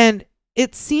 And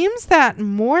it seems that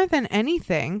more than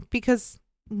anything, because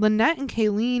Lynette and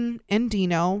Kayleen and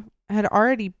Dino had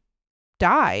already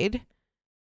died,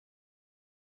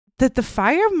 that the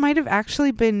fire might have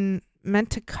actually been meant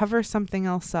to cover something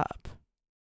else up.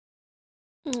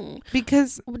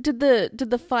 Because did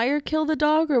the fire kill the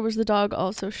dog, or was the dog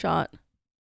also shot?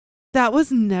 That was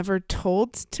never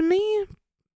told to me.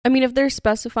 I mean, if they're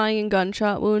specifying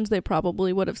gunshot wounds, they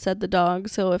probably would have said the dog.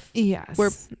 So if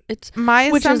it's my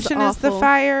assumption is the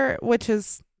fire, which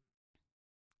is,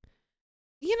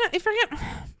 if you're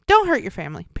don't hurt your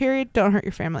family. Period. Don't hurt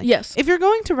your family. Yes. If you're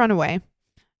going to run away,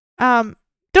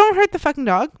 don't hurt the fucking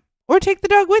dog or take the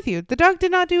dog with you. The dog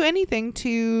did not do anything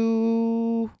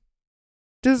to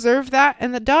deserve that,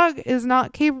 and the dog is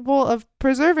not capable of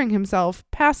preserving himself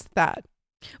past that.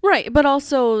 Right, but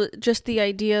also just the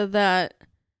idea that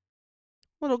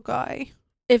little guy,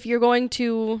 if you're going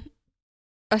to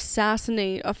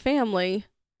assassinate a family,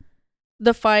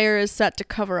 the fire is set to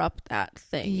cover up that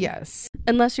thing. Yes.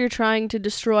 Unless you're trying to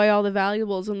destroy all the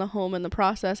valuables in the home in the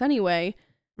process anyway.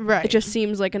 Right. It just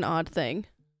seems like an odd thing.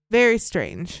 Very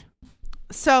strange.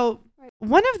 So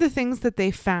one of the things that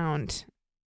they found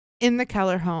in the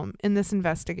Keller home in this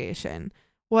investigation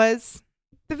was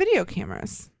the video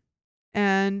cameras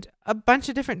and a bunch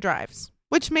of different drives,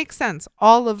 which makes sense.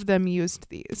 All of them used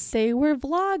these. They were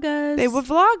vloggers.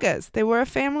 They were a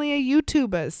family of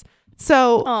YouTubers.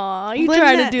 So, aw, you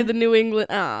try to do the New England.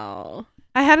 Oh,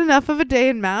 I had enough of a day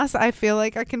in mass. I feel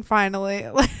like I can finally.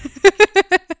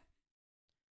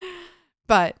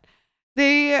 But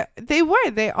they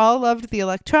all loved the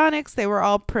electronics. They were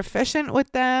all proficient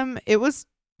with them. It was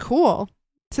cool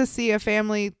to see a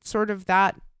family sort of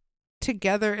that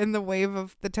together in the wave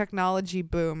of the technology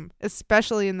boom,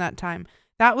 especially in that time.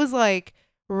 That was like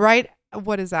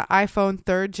what is that, iPhone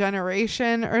 3rd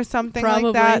generation or something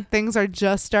like that. Things are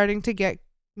just starting to get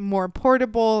more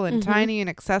portable and tiny and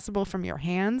accessible from your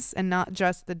hands and not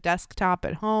just the desktop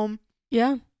at home.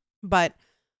 Yeah. But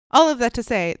all of that to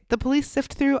say, the police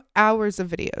sift through hours of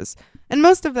videos. And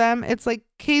most of them, it's like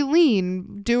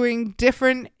Kayleen doing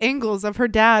different angles of her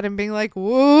dad and being like,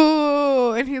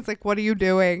 whoa. And he's like, what are you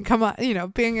doing? Come on.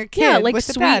 Being a kid. Yeah, like with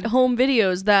the sweet dad. home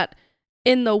videos that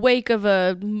in the wake of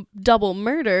a double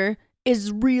murder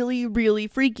is really, really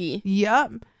freaky.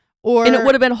 Yep. And it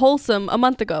would have been wholesome a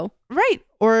month ago. Right.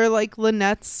 Or like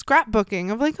Lynette's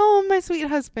scrapbooking of like, oh, my sweet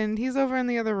husband, he's over in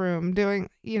the other room doing,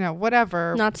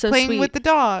 whatever. Not so playing sweet. with the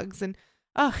dogs. And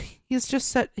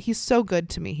he's so good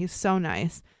to me. He's so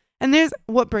nice. And there's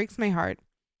what breaks my heart.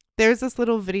 There's this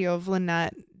little video of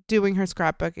Lynette doing her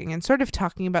scrapbooking and sort of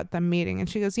talking about them meeting. And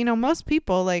she goes, most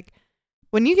people, like,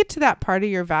 when you get to that part of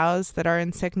your vows that are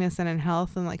in sickness and in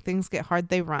health and like things get hard,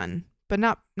 they run, but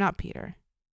not Peter.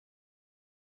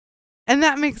 And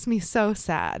that makes me so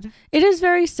sad. It is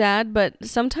very sad, but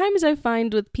sometimes I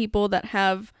find with people that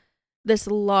have this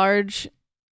large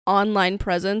online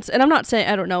presence, and I'm not saying,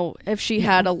 I don't know if she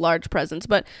had a large presence,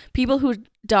 but people who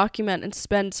document and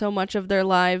spend so much of their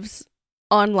lives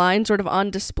online, sort of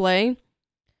on display,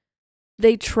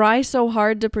 they try so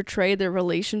hard to portray their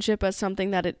relationship as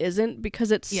something that it isn't,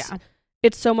 because it's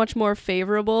so much more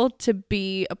favorable to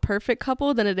be a perfect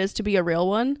couple than it is to be a real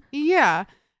one. Yeah.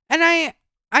 And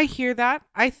I hear that.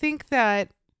 I think that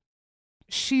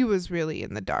she was really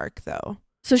in the dark, though.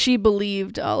 So she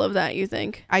believed all of that, you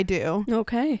think? I do.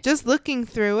 Okay. Just looking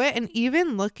through it and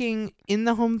even looking in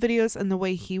the home videos and the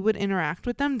way he would interact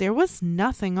with them, there was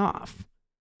nothing off.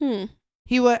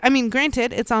 He would, I mean,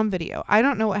 granted, it's on video. I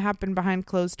don't know what happened behind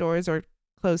closed doors or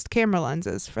closed camera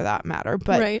lenses for that matter,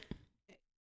 but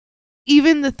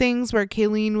even the things where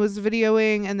Kayleen was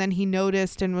videoing and then he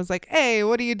noticed and was like, hey,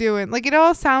 what are you doing? Like, it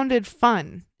all sounded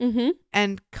fun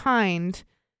and kind.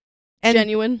 And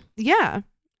genuine. Yeah.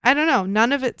 I don't know.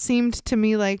 None of it seemed to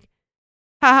me like,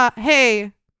 haha,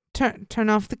 hey, turn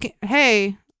off the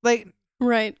hey, like,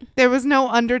 right. There was no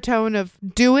undertone of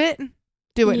do it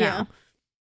now.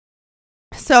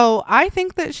 So I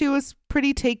think that she was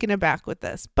pretty taken aback with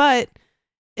this. But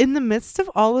in the midst of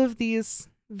all of these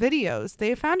videos,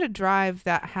 they found a drive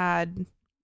that had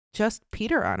just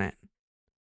Peter on it.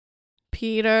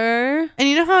 Peter. And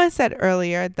you know how I said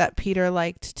earlier that Peter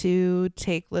liked to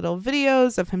take little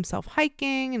videos of himself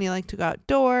hiking and he liked to go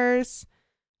outdoors?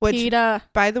 Which, Peter.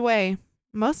 by the way,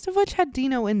 most of which had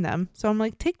Dino in them. So I'm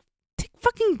like, take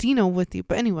fucking Dino with you.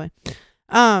 But anyway,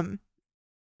 I'm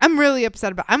really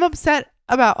upset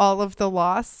about all of the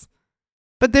loss.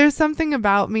 But there's something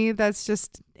about me that's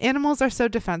just, animals are so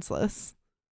defenseless.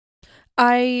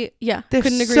 They're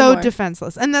couldn't agree so more.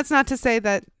 Defenseless. And that's not to say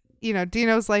that, you know,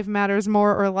 Dino's life matters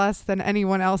more or less than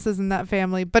anyone else's in that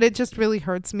family, but it just really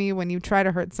hurts me when you try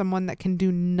to hurt someone that can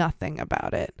do nothing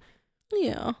about it.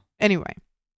 Yeah. Anyway.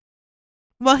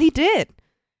 Well, he did.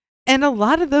 And a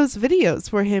lot of those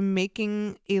videos were him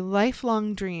making a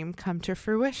lifelong dream come to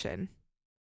fruition.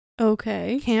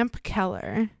 Okay. Camp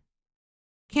Keller.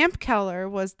 Camp Keller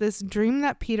was this dream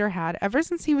that Peter had ever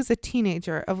since he was a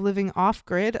teenager of living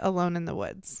off-grid alone in the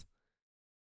woods.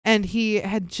 And he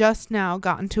had just now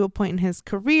gotten to a point in his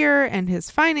career and his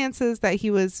finances that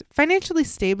he was financially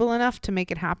stable enough to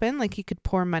make it happen. Like he could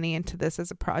pour money into this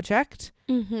as a project.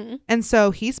 And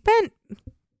so he spent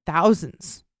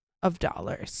thousands of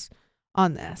dollars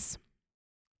on this.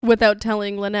 Without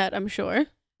telling Lynette, I'm sure.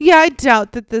 Yeah, I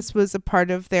doubt that this was a part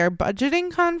of their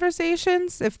budgeting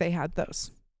conversations, if they had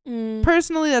those.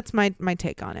 Personally, that's my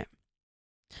take on it.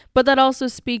 But that also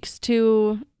speaks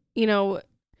to, you know,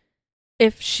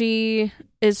 if she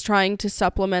is trying to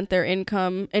supplement their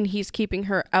income and he's keeping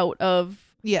her out of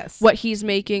what he's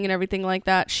making and everything like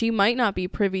that, she might not be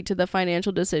privy to the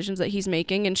financial decisions that he's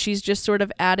making, and she's just sort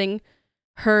of adding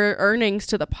her earnings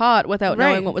to the pot without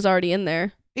knowing what was already in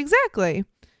there. Exactly.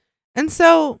 And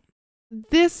so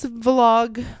this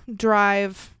vlog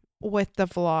drive with the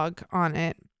vlog on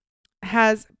it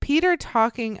has Peter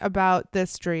talking about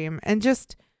this dream and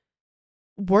just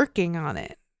working on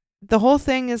it. The whole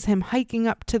thing is him hiking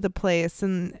up to the place.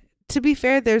 And to be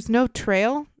fair, there's no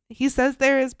trail. He says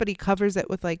there is, but he covers it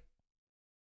with like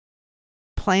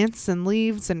plants and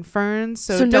leaves and ferns.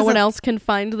 So no one else can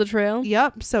find the trail?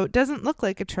 Yep. So it doesn't look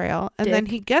like a trail. And then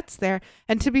he gets there.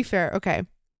 And to be fair, okay,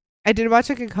 I did watch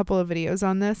like a couple of videos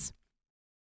on this.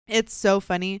 It's so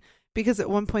funny because at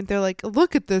one point they're like,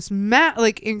 look at this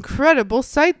like incredible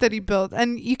site that he built.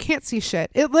 And you can't see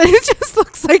shit. It just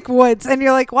looks like woods. And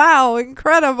you're like, wow,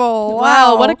 incredible.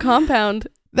 Wow, what a compound.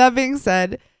 That being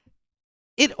said,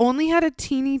 it only had a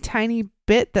teeny tiny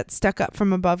bit that stuck up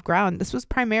from above ground. This was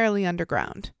primarily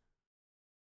underground.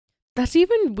 That's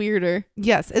even weirder.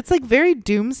 Yes, it's like very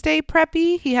doomsday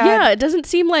preppy. It doesn't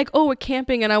seem like, oh, we're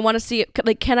camping and I want to see it.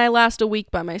 Like, can I last a week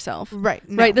by myself? Right.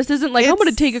 No. Right. This isn't like, I'm going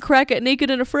to take a crack at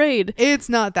Naked and Afraid. It's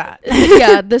not that.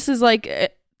 Yeah, this is like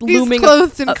looming. He's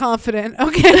clothed and confident.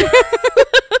 Okay.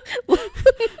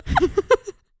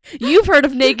 You've heard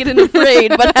of Naked and Afraid,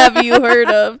 but have you heard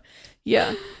of?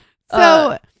 Yeah.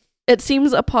 So it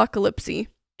seems apocalypsy.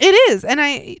 It is.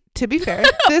 And to be fair,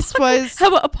 this was. How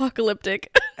about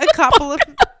apocalyptic? Apocalypsy?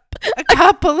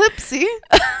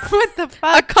 What the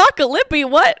fuck? Apocalypy?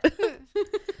 What?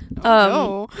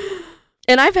 No.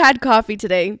 And I've had coffee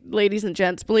today, ladies and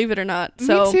gents, believe it or not.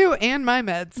 So me too, and my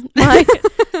meds.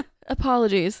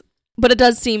 Apologies. But it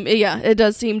does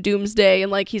seem doomsday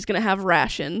and like he's going to have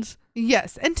rations.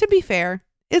 Yes. And to be fair,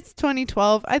 it's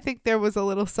 2012. I think there was a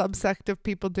little subsect of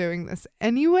people doing this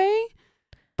anyway.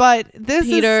 But this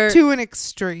is to an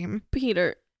extreme.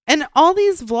 Peter. And all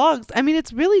these vlogs, I mean,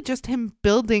 it's really just him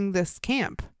building this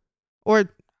camp. Or,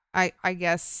 I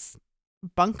guess,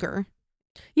 bunker,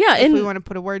 Yeah, if and we want to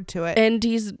put a word to it. And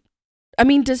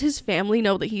does his family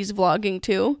know that he's vlogging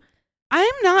too?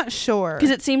 I'm not sure. Because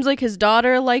it seems like his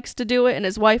daughter likes to do it and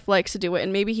his wife likes to do it.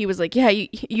 And maybe he was like, yeah,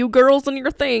 you girls and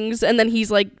your things. And then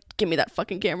he's like, give me that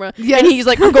fucking camera. Yes. And he's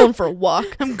like, I'm going for a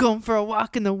walk. I'm going for a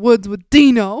walk in the woods with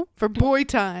Dino for boy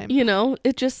time. You know,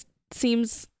 it just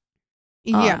seems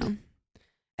Yeah. odd.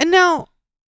 And now,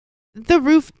 the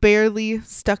roof barely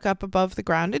stuck up above the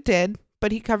ground. It did.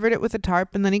 But he covered it with a tarp,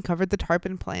 and then he covered the tarp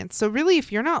in plants. So really,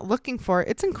 if you're not looking for it,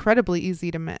 it's incredibly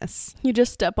easy to miss. You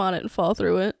just step on it and fall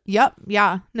through it. Yep.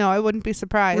 Yeah. No, I wouldn't be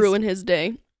surprised. Ruin his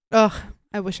day. Ugh.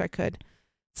 I wish I could.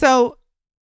 So,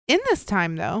 in this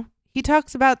time, though, he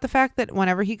talks about the fact that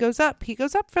whenever he goes up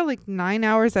for like 9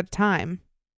 hours at a time.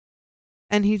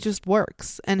 And he just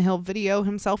works. And he'll video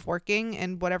himself working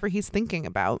and whatever he's thinking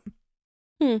about.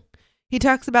 He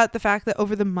talks about the fact that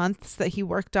over the months that he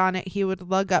worked on it, he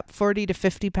would lug up 40 to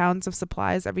 50 pounds of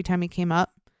supplies every time he came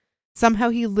up. Somehow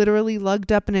he literally lugged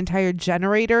up an entire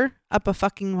generator up a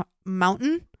fucking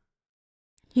mountain.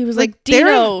 He was like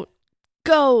Dino,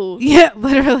 go. Yeah,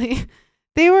 literally.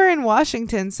 They were in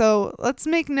Washington, so let's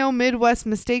make no Midwest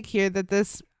mistake here that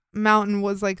this mountain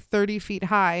was like 30 feet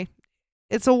high.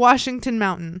 It's a Washington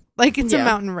mountain. Like, it's a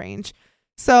mountain range.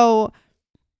 So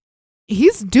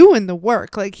he's doing the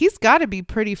work. Like, he's got to be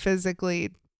pretty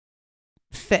physically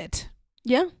fit.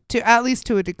 Yeah. At least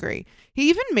to a degree. He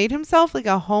even made himself like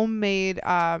a homemade,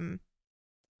 what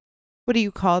do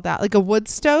you call that? Like a wood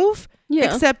stove.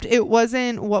 Yeah. Except it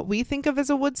wasn't what we think of as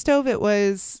a wood stove. It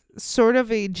was sort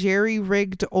of a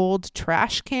jerry-rigged old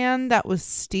trash can that was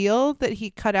steel that he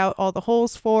cut out all the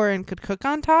holes for and could cook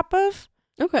on top of.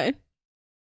 Okay.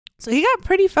 So he got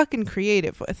pretty fucking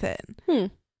creative with it.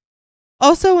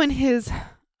 Also, in his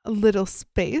little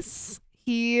space,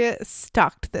 he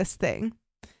stocked this thing.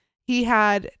 He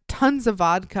had tons of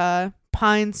vodka,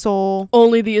 Pine Sol.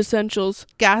 Only the essentials.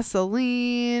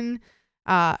 Gasoline,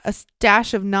 a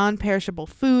stash of non-perishable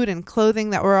food and clothing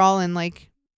that were all in like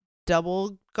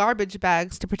double garbage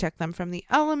bags to protect them from the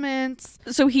elements.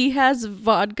 So he has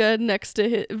vodka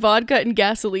and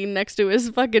gasoline next to his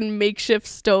fucking makeshift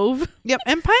stove. Yep,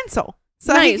 and Pine Sol.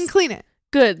 So he can clean it.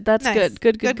 Good. That's nice.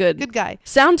 Good. Good guy.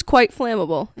 Sounds quite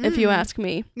flammable, if you ask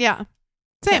me. Yeah.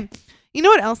 Same. Yeah. You know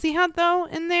what else he had, though,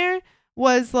 in there?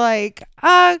 Was, like,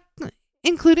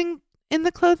 including in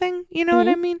the clothing. You know what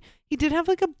I mean? He did have,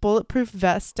 like, a bulletproof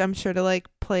vest, I'm sure, to, like,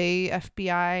 play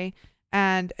FBI,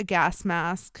 and a gas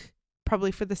mask,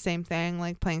 probably for the same thing,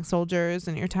 like playing soldiers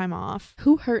and your time off.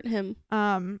 Who hurt him?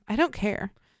 I don't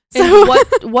care. So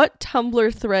what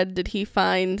Tumblr thread did he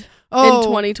find in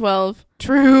 2012?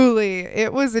 Truly,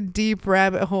 it was a deep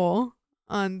rabbit hole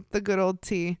on the good old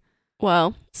T.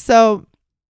 Wow. So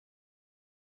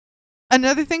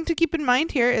another thing to keep in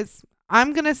mind here is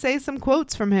I'm going to say some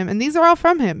quotes from him, and these are all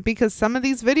from him because some of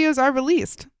these videos are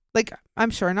released. Like,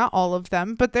 I'm sure not all of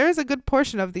them, but there is a good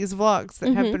portion of these vlogs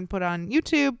that have been put on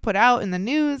YouTube, put out in the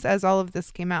news as all of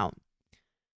this came out.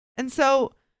 And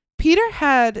so Peter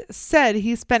had said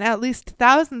he spent at least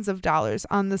thousands of dollars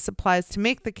on the supplies to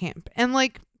make the camp, and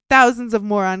like thousands of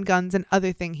more on guns and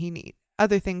other things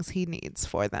he needs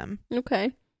for them.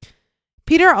 Okay.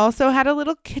 Peter also had a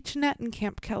little kitchenette in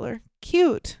Camp Keller.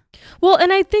 Cute. Well,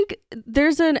 and I think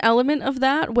there's an element of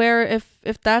that where if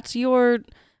that's your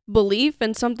belief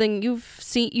and something you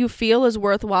feel is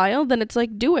worthwhile, then it's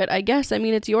like, do it, I guess. I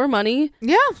mean, it's your money.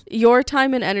 Yeah. Your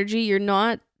time and energy. You're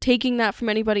not taking that from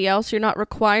anybody else. You're not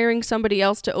requiring somebody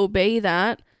else to obey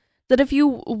that. That if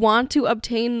you want to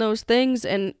obtain those things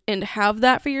and have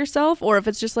that for yourself, or if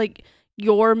it's just like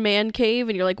your man cave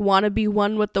and you're like want to be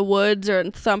one with the woods or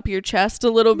and thump your chest a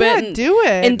little bit and do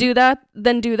it and do that,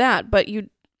 then do that. But you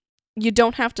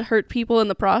don't have to hurt people in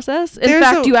the process. In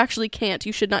fact, you actually can't.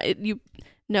 You should not.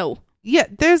 No. Yeah,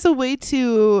 there's a way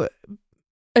to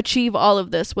achieve all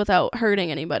of this without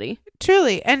hurting anybody.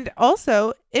 Truly. And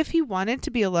also, if he wanted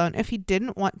to be alone, if he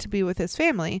didn't want to be with his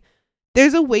family,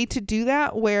 there's a way to do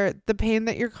that where the pain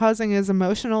that you're causing is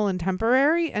emotional and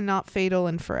temporary and not fatal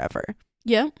and forever.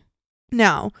 Yeah.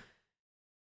 Now,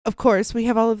 of course, we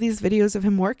have all of these videos of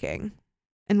him working.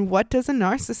 And what does a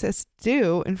narcissist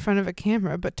do in front of a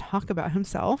camera but talk about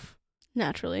himself?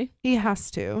 Naturally. He has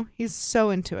to. He's so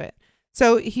into it.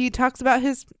 So he talks about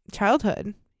his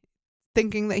childhood,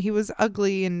 thinking that he was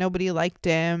ugly and nobody liked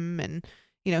him and,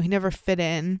 he never fit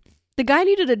in. The guy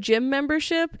needed a gym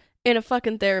membership and a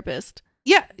fucking therapist.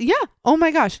 Yeah. Oh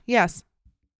my gosh. Yes.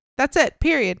 That's it.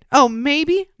 Period. Oh,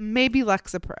 maybe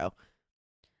Lexapro.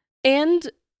 And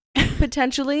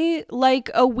potentially like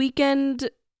a weekend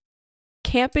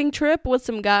camping trip with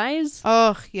some guys.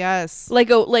 Oh, yes.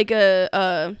 Like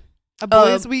a a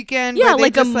boys' weekend. Yeah, where they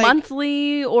like a just,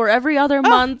 monthly or every other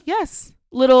month Yes.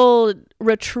 little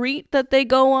retreat that they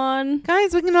go on.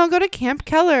 Guys, we can all go to Camp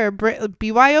Keller,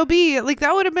 BYOB. Like,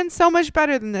 that would have been so much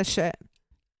better than this shit.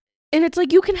 And it's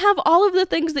like, you can have all of the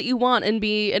things that you want and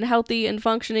be and healthy and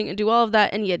functioning and do all of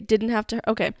that, and you didn't have to.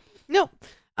 Okay. No.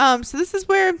 So this is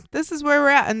where we're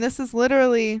at, and this is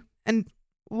literally, and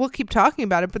we'll keep talking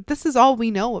about it, but this is all we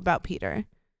know about Peter,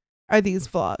 are these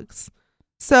vlogs.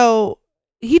 So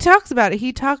he talks about it.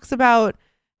 He talks about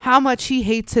how much he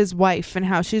hates his wife and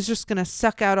how she's just gonna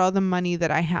suck out all the money that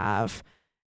I have.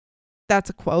 That's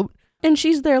a quote. And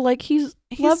she's there like, he's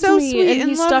loves so me sweet and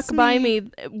he's loves stuck by me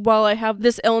while I have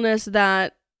this illness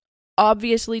that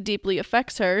obviously deeply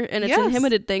affects her, and it's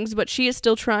inhibited things, but she is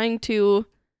still trying to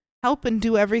help and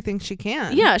do everything she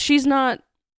can. Yeah, she's not,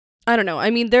 I don't know.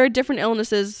 I mean, there are different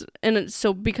illnesses, and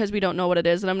so because we don't know what it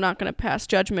is, and I'm not going to pass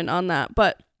judgment on that,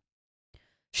 but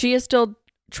she is still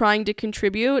trying to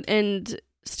contribute and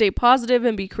stay positive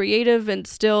and be creative and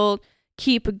still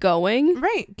keep going.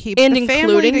 Right. Keep and the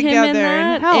family including him in together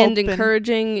that, and help and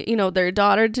encouraging, their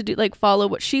daughter to do, like, follow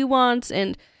what she wants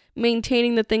and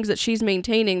maintaining the things that she's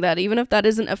maintaining, that even if that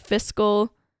isn't a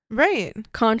fiscal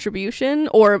contribution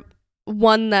or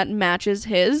one that matches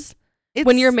his.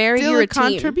 When you're married, you're a team.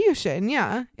 Contribution,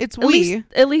 yeah. It's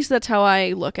at least that's how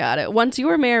I look at it. Once you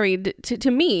are married,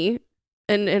 to me,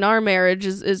 and in our marriage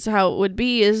is how it would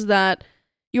be, is that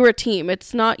you're a team.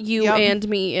 It's not you and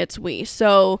me, it's we.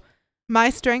 So my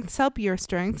strengths help your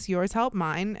strengths, yours help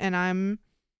mine, and I'm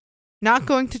not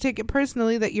going to take it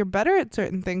personally that you're better at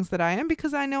certain things than I am,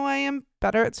 because I know I am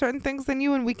better at certain things than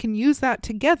you, and we can use that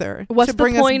together to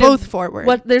bring us both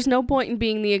forward. There's no point in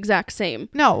being the exact same.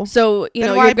 No. So,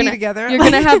 you're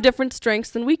gonna have different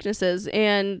strengths and weaknesses,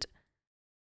 and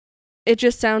it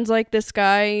just sounds like this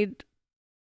guy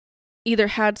either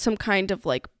had some kind of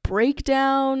like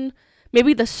breakdown,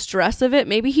 maybe the stress of it,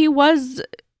 maybe he was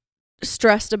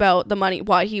stressed about the money,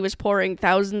 why he was pouring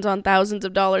thousands on thousands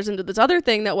of dollars into this other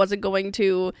thing that wasn't going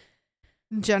to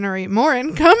generate more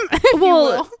income.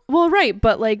 Well, right,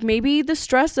 but like maybe the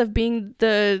stress of being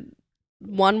the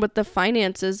one with the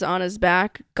finances on his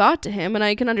back got to him, and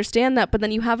I can understand that, but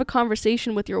then you have a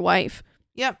conversation with your wife.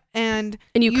 Yep, and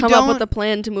you come up with a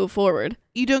plan to move forward.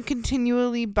 You don't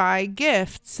continually buy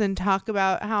gifts and talk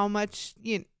about how much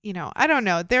you know, I don't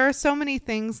know. There are so many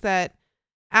things that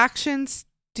actions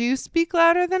do speak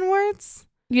louder than words.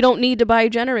 You don't need to buy a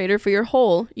generator for your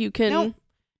hole. You can. No.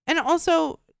 And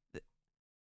also,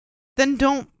 then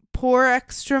don't pour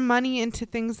extra money into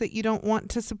things that you don't want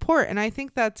to support. And I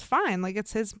think that's fine. Like,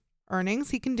 it's his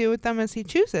earnings. He can do with them as he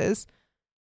chooses.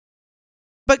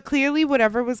 But clearly,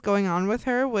 whatever was going on with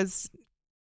her was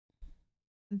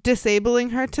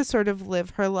disabling her to sort of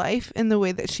live her life in the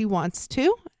way that she wants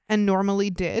to and normally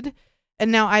did.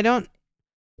 And now I don't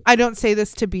say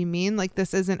this to be mean, like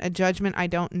this isn't a judgment, I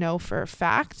don't know for a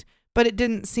fact, but it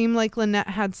didn't seem like Lynette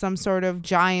had some sort of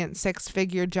giant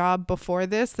 6-figure job before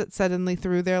this that suddenly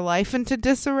threw their life into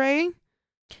disarray.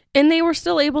 And they were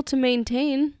still able to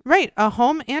maintain. Right, a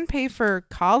home and pay for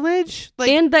college.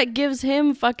 And that gives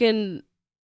him fucking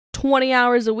 20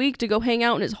 hours a week to go hang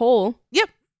out in his hole. Yep.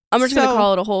 I'm just going to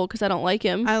call it a hole because I don't like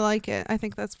him. I like it. I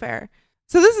think that's fair.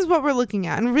 So this is what we're looking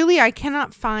at. And really, I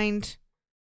cannot find...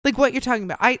 like what you're talking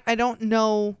about. I don't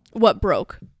know what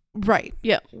broke. Right.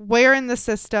 Yeah. Where in the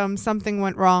system something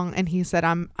went wrong and he said,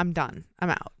 I'm done. I'm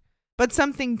out. But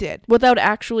something did. Without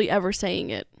actually ever saying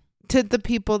it. To the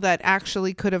people that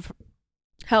actually could have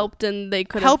helped, and they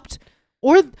could have helped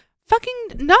or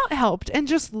fucking not helped and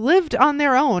just lived on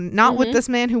their own, not with this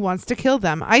man who wants to kill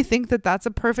them. I think that that's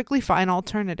a perfectly fine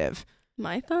alternative.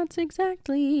 My thoughts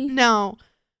exactly. No.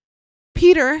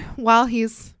 Peter, while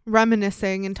he's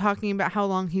reminiscing and talking about how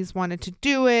long he's wanted to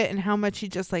do it and how much he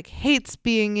just like hates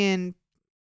being in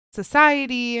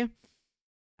society,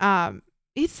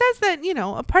 he says that,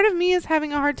 a part of me is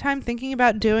having a hard time thinking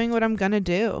about doing what I'm gonna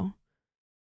do.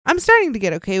 I'm starting to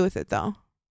get okay with it though.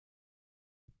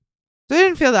 So I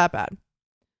didn't feel that bad.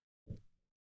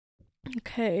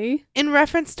 Okay. In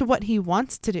reference to what he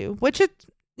wants to do, which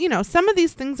some of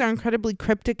these things are incredibly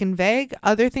cryptic and vague.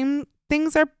 Other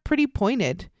things are pretty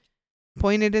pointed.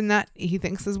 Pointed in that he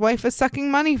thinks his wife is sucking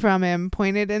money from him.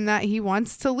 Pointed in that he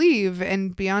wants to leave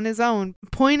and be on his own.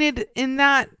 Pointed in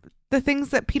that the things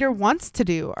that Peter wants to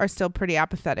do are still pretty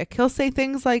apathetic. He'll say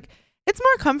things like, it's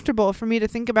more comfortable for me to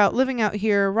think about living out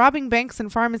here, robbing banks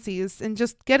and pharmacies, and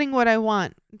just getting what I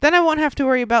want. Then I won't have to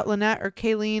worry about Lynette or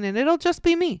Kayleen, and it'll just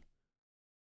be me.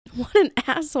 What an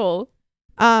asshole.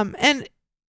 And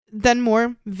then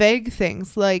more vague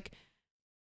things like,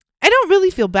 I don't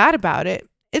really feel bad about it.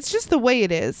 It's just the way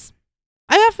it is.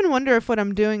 I often wonder if what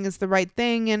I'm doing is the right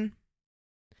thing, and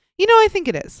I think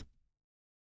it is.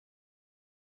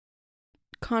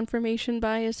 Confirmation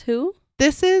bias who?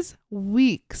 This is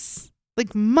weeks,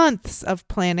 like months of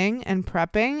planning and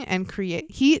prepping and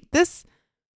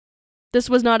This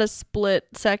was not a split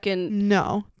second.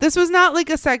 No. This was not like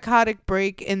a psychotic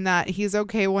break in that he's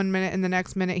okay 1 minute and the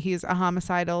next minute he's a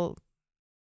homicidal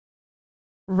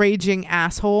raging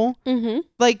asshole. Mm-hmm.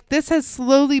 Like, this has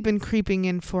slowly been creeping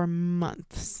in for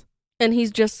months. And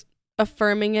he's just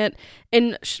affirming it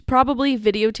and probably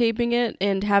videotaping it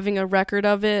and having a record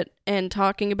of it and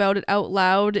talking about it out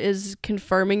loud is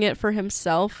confirming it for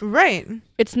himself. Right.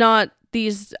 It's not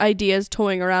these ideas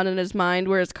toying around in his mind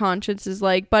where his conscience is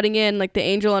like butting in, like the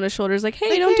angel on his shoulder is like,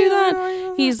 hey, don't do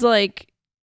that. He's like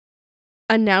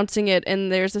announcing it,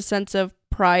 and there's a sense of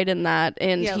pride in that.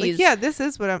 And this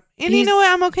is what I'm, and you know what,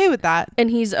 I'm okay with that.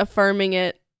 And he's affirming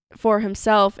it for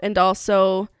himself, and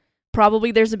also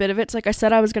probably there's a bit of it. It's like, I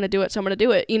said I was going to do it, so I'm going to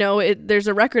do it. There's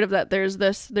a record of that. There's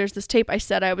this tape I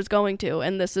said I was going to,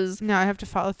 and this is now I have to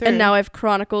follow through. And now I've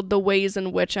chronicled the ways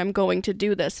in which I'm going to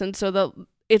do this, and so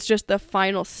it's just the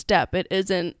final step. It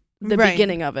isn't the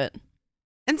beginning of it.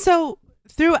 And so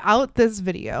throughout this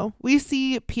video, we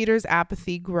see Peter's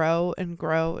apathy grow and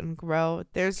grow and grow.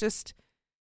 There's just,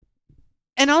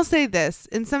 and I'll say this,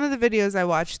 in some of the videos I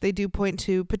watched, they do point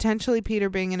to potentially Peter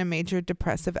being in a major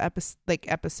depressive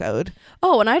episode.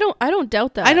 Oh, and I don't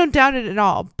doubt that. I don't doubt it at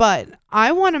all, but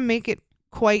I want to make it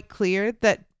quite clear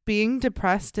that being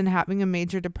depressed and having a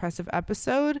major depressive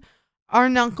episode are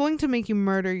not going to make you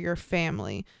murder your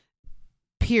family.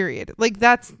 Period. Like,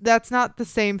 that's not the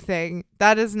same thing.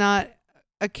 That is not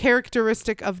a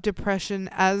characteristic of depression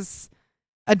as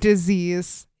a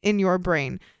disease in your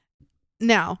brain.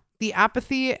 Now, the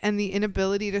apathy and the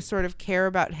inability to sort of care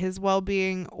about his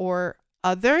well-being or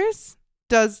others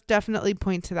does definitely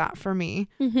point to that for me.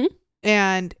 Mm-hmm.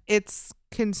 And it's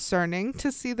concerning to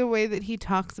see the way that he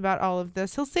talks about all of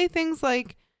this. He'll say things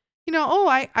like,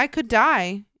 I could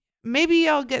die. Maybe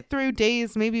I'll get through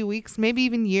days, maybe weeks, maybe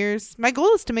even years. My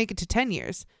goal is to make it to 10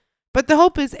 years. But the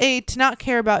hope is A, to not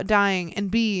care about dying,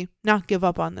 and B, not give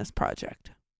up on this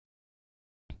project.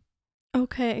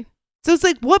 Okay. So it's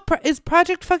like, what is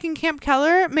Project fucking Camp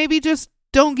Keller? Maybe just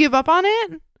don't give up on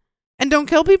it and don't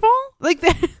kill people? Like,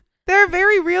 there are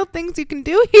very real things you can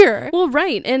do here. Well,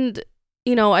 right. And,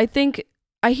 I think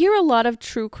I hear a lot of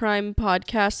true crime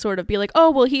podcasts sort of be like, oh,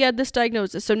 well, he had this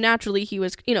diagnosis, so naturally he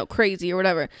was, crazy or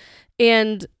whatever.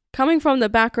 And coming from the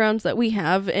backgrounds that we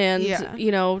have, and,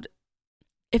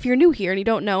 if you're new here and you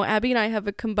don't know, Abby and I have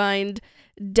a combined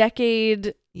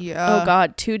decade,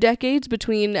 2 decades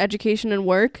between education and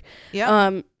work,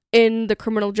 in the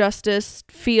criminal justice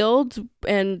field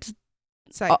and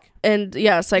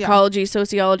psychology,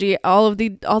 sociology, all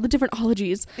the different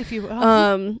ologies, if you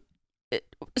will.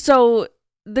 So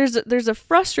there's a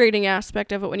frustrating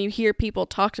aspect of it when you hear people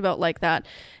talked about like that,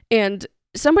 and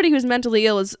somebody who's mentally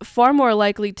ill is far more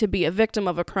likely to be a victim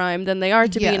of a crime than they are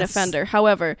to be an offender.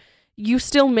 However, you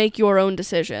still make your own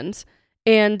decisions,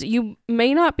 and you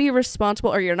may not be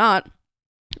responsible, or you're not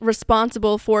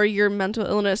responsible for your mental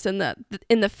illness in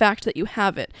the fact that you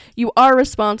have it. You are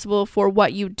responsible for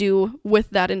what you do with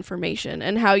that information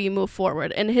and how you move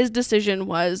forward. And his decision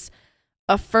was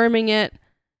affirming it,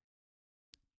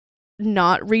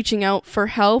 not reaching out for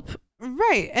help,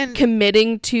 right, and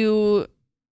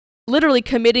literally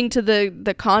committing to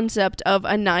the concept of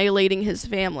annihilating his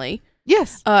family.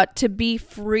 Yes. To be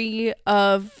free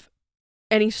of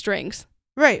any strings.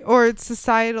 Right, or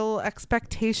societal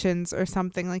expectations or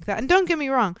something like that. And don't get me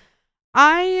wrong,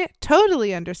 I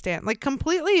totally understand, like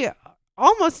completely,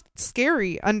 almost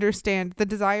scary understand the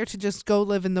desire to just go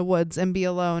live in the woods and be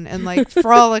alone and like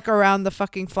frolic around the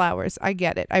fucking flowers. I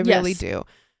get it. I really do.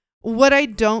 What I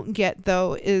don't get,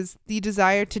 though, is the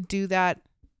desire to do that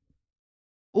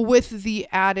with the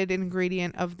added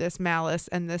ingredient of this malice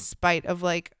and this spite of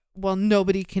like, well,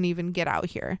 nobody can even get out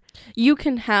here. You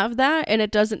can have that, and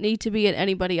it doesn't need to be at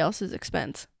anybody else's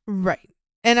expense. Right.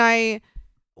 And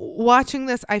watching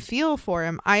this, I feel for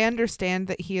him. I understand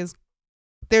that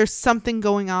there's something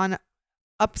going on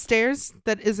upstairs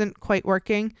that isn't quite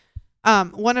working.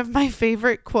 One of my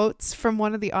favorite quotes from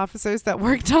one of the officers that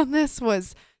worked on this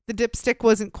was, the dipstick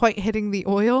wasn't quite hitting the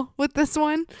oil with this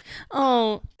one.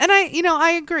 Oh. And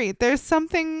I agree. There's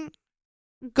something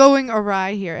going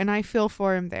awry here, and I feel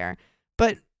for him there.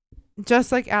 But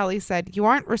just like Allie said, you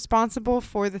aren't responsible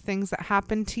for the things that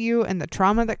happen to you and the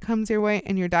trauma that comes your way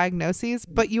and your diagnoses,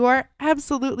 but you are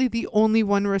absolutely the only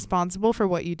one responsible for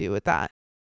what you do with that.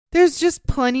 There's just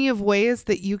plenty of ways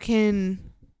that you can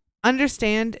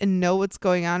understand and know what's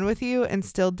going on with you and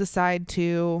still decide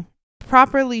to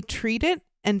properly treat it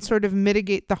and sort of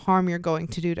mitigate the harm you're going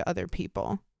to do to other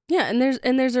people. Yeah, and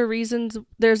there's a reasons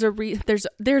there's a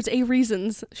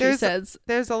reasons she says.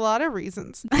 There's a lot of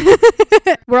reasons.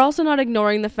 We're also not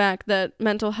ignoring the fact that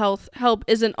mental health help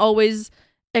isn't always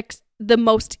the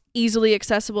most easily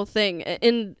accessible thing.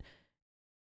 In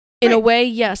Right. a way,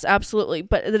 yes, absolutely,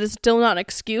 but it is still not an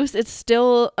excuse. It's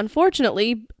still,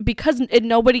 unfortunately, because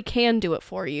nobody can do it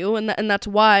for you, and that's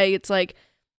why it's like,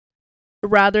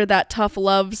 rather that tough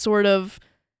love sort of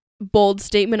bold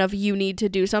statement of you need to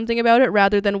do something about it,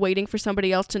 rather than waiting for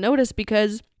somebody else to notice,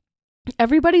 because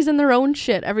everybody's in their own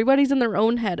shit. Everybody's in their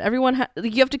own head. Everyone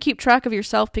you have to keep track of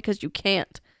yourself because you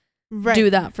can't do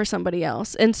that for somebody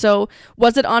else. And so,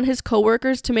 was it on his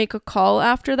coworkers to make a call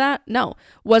after that? No.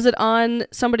 Was it on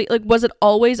somebody, like, was it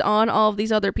always on all of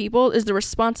these other people? Is the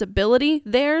responsibility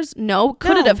theirs? No.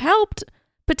 Could it have helped?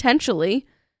 Potentially.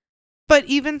 But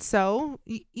even so,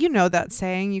 you know that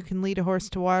saying, you can lead a horse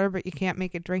to water, but you can't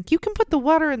make it drink. You can put the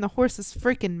water in the horse's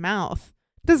freaking mouth.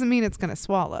 Doesn't mean it's going to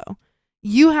swallow.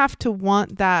 You have to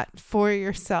want that for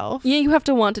yourself. Yeah, you have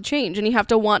to want to change, and you have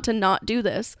to want to not do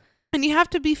this. And you have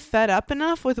to be fed up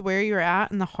enough with where you're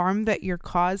at and the harm that you're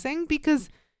causing, because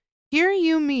hear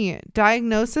you me,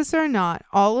 diagnosis or not,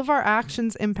 all of our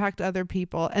actions impact other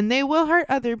people, and they will hurt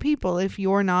other people if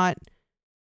you're not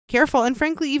careful. And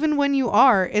frankly, even when you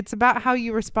are, it's about how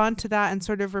you respond to that and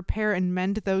sort of repair and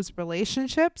mend those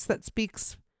relationships that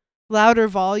speaks louder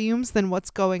volumes than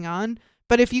what's going on.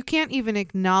 But if you can't even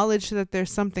acknowledge that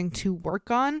there's something to work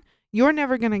on, you're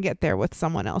never going to get there with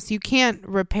someone else. You can't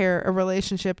repair a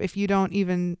relationship if you don't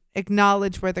even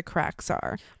acknowledge where the cracks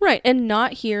are. Right. And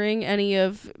not hearing any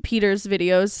of Peter's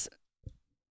videos,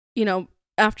 you know,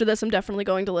 after this, I'm definitely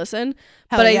going to listen.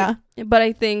 Hell yeah. But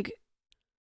I think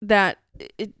that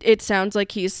it sounds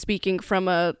like he's speaking from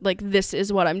a, like, this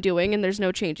is what I'm doing, and there's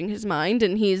no changing his mind.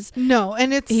 And he's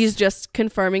just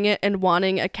confirming it and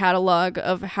wanting a catalog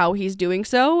of how he's doing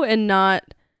so, and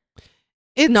not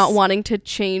wanting to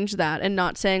change that, and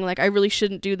not saying, like, I really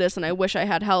shouldn't do this and I wish I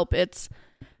had help. It's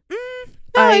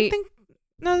I think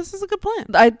this is a good plan.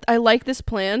 I like this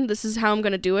plan. This is how I'm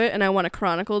going to do it, and I want to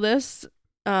chronicle this.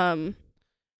 And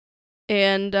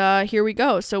here we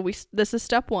go. So this is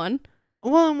step 1.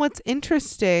 Well, and what's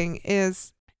interesting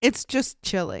is it's just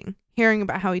chilling hearing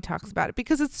about how he talks about it,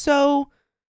 because it's so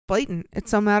blatant.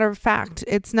 It's so matter of fact.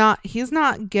 He's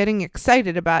not getting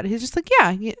excited about it. He's just like,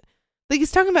 like,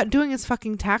 he's talking about doing his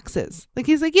fucking taxes. Like,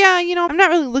 he's like, I'm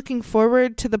not really looking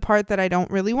forward to the part that I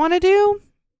don't really want to do,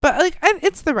 but like,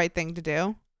 it's the right thing to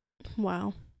do.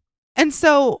 Wow. And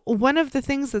so one of the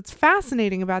things that's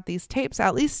fascinating about these tapes,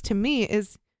 at least to me,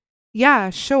 is,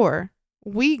 yeah, sure,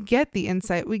 we get the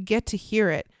insight, we get to hear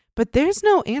it, but there's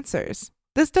no answers.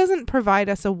 This doesn't provide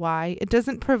us a why. It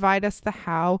doesn't provide us the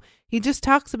how. He just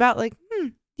talks about, like,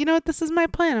 you know what, this is my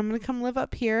plan. I'm going to come live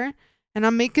up here, and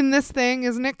I'm making this thing.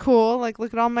 Isn't it cool? Like,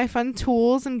 look at all my fun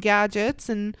tools and gadgets,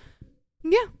 and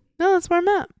that's where I'm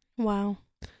at. Wow.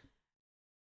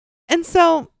 And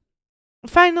so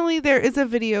finally there is a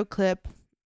video clip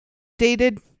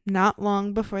dated not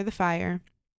long before the fire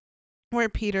where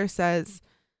Peter says,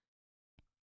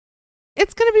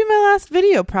 it's going to be my last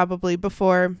video probably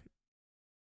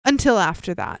until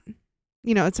after that.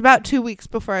 You know, it's about 2 weeks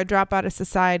before I drop out of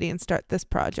society and start this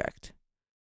project.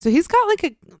 So he's got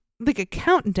like a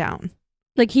countdown.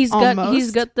 Like, he's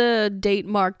got the date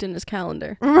marked in his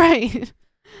calendar. Right.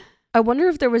 I wonder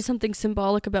if there was something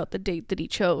symbolic about the date that he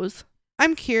chose.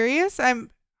 I'm curious.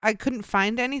 I couldn't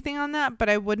find anything on that, but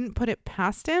I wouldn't put it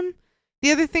past him.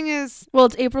 The other thing is, well,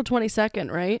 it's April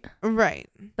 22nd, right? Right.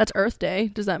 That's Earth Day.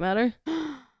 Does that matter?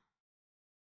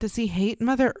 Does he hate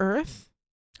Mother Earth?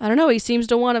 I don't know. He seems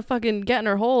to want to fucking get in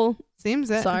her hole.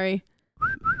 Seems it. Sorry.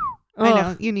 I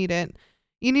know. You need it.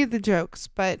 You need the jokes,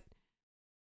 but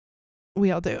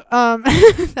we all do.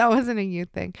 That wasn't a you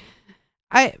thing.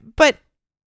 But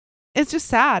it's just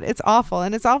sad. It's awful.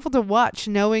 And it's awful to watch,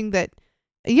 knowing that,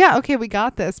 yeah, okay, we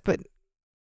got this, but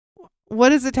what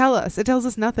does it tell us? It tells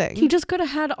us nothing. He just could have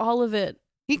had all of it.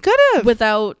 He could have.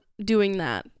 Without doing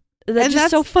that. That's just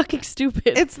so fucking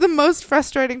stupid. It's the most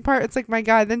frustrating part. It's like, my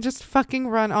God, then just fucking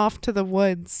run off to the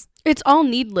woods. It's all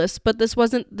needless, but this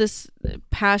wasn't this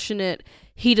passionate,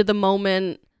 heat of the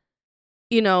moment,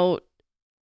 you know,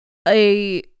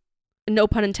 no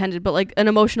pun intended, but like an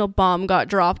emotional bomb got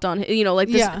dropped on him, you know, like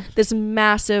this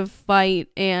massive fight,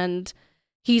 and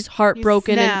he's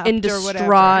heartbroken and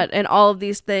distraught and all of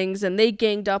these things, and they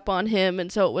ganged up on him,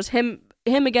 and so it was him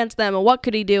against them, and what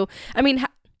could he do? I mean,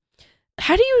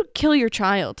 how do you kill your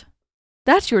child?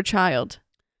 That's your child.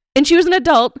 And she was an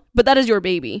adult, but that is your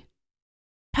baby.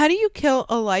 How do you kill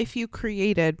a life you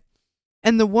created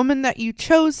and the woman that you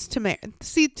chose to marry.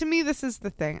 See, to me, this is the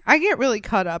thing. I get really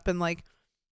caught up in like,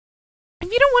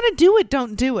 if you don't want to do it,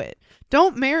 don't do it.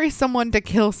 Don't marry someone to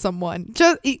kill someone.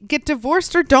 Just get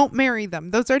divorced or don't marry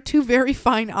them. Those are two very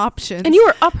fine options. And you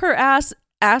were up her ass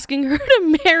asking her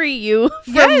to marry you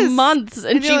for months.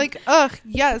 And you're like, ugh,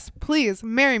 yes, please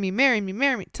marry me, marry me,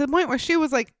 marry me. To the point where she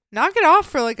was like, knock it off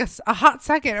for like a hot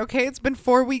second. Okay, it's been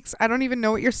 4 weeks. I don't even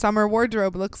know what your summer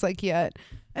wardrobe looks like yet.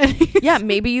 Yeah,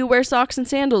 maybe you wear socks and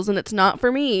sandals and it's not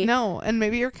for me. No, and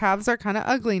maybe your calves are kind of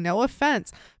ugly. No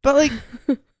offense. But like,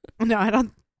 no, I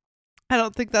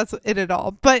don't think that's it at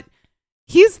all. But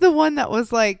he's the one that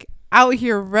was like out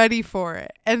here ready for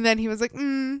it. And then he was like,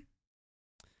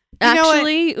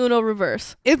 Actually, Uno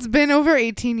reverse. It's been over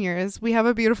 18 years. We have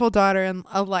a beautiful daughter and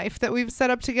a life that we've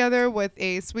set up together with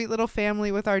a sweet little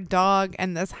family with our dog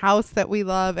and this house that we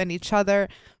love and each other.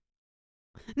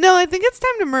 No, I think it's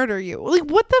time to murder you. Like,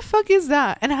 what the fuck is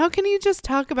that? And how can you just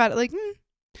talk about it like,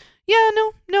 yeah,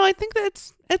 no, I think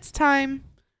that it's time.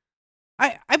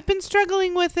 I've been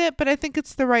struggling with it, but I think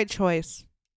it's the right choice.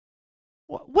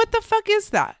 What the fuck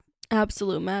is that?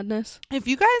 Absolute madness. If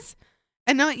you guys,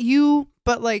 and not you,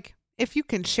 but like, if you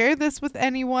can share this with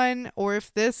anyone or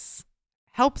if this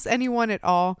helps anyone at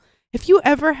all, if you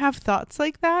ever have thoughts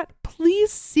like that,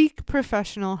 please seek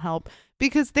professional help,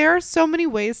 because there are so many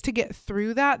ways to get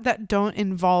through that don't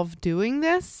involve doing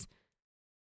this.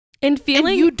 And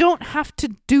you don't have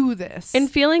to do this. And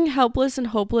feeling helpless and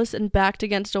hopeless and backed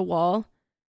against a wall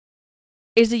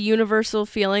is a universal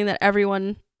feeling that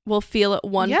everyone will feel at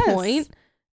one point.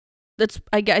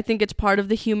 I think it's part of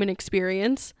the human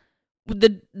experience.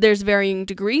 There's varying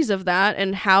degrees of that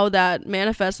and how that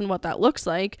manifests and what that looks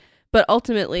like. But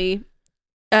ultimately,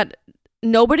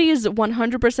 nobody is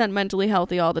 100% mentally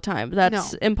healthy all the time.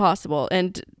 That's impossible.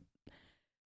 And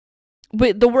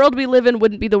the world we live in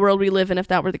wouldn't be the world we live in if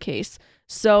that were the case.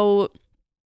 So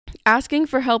asking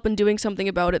for help and doing something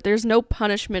about it, there's no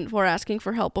punishment for asking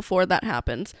for help before that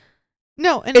happens.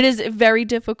 No. And it is very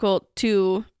difficult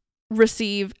to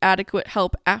receive adequate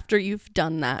help after you've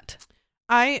done that.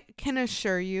 I can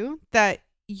assure you that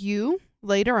you,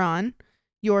 later on,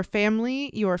 your family,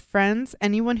 your friends,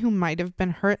 anyone who might have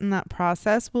been hurt in that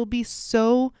process will be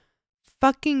so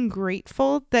fucking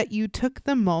grateful that you took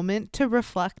the moment to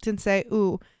reflect and say,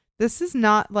 ooh, this is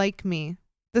not like me.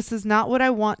 This is not what I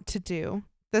want to do.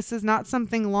 This is not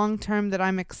something long-term that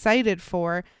I'm excited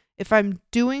for. If I'm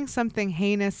doing something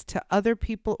heinous to other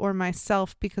people or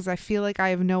myself because I feel like I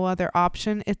have no other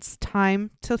option, it's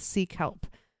time to seek help.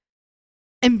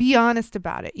 And be honest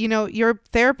about it. You know, your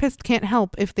therapist can't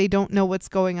help if they don't know what's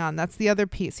going on. That's the other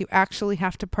piece. You actually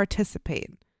have to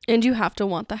participate. And you have to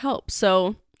want the help.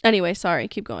 So anyway, sorry,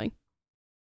 keep going.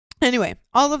 Anyway,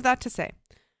 all of that to say,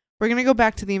 we're going to go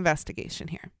back to the investigation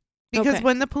here. Because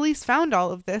when the police found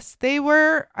all of this, they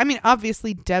were,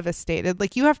 obviously devastated.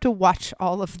 Like, you have to watch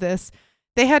all of this.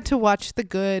 They had to watch the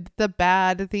good, the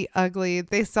bad, the ugly.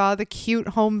 They saw the cute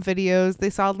home videos. They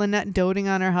saw Lynette doting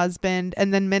on her husband.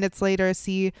 And then minutes later,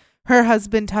 see her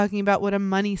husband talking about what a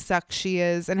money suck she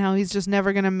is and how he's just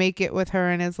never going to make it with her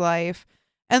in his life.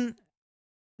 And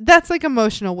that's like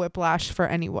emotional whiplash for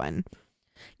anyone.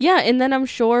 Yeah. And then I'm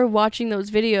sure watching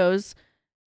those videos,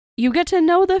 you get to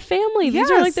know the family.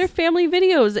 These are like their family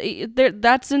videos.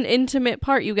 That's an intimate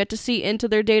part. You get to see into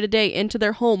their day-to-day, into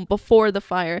their home before the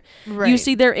fire. Right. You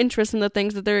see their interest in the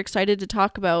things that they're excited to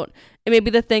talk about. And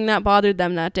maybe the thing that bothered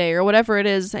them that day or whatever it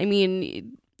is. I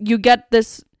mean, you get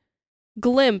this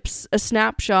glimpse, a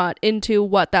snapshot into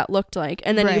what that looked like.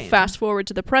 And then you fast forward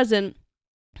to the present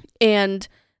and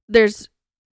there's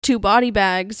 2 body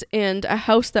bags and a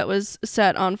house that was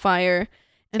set on fire.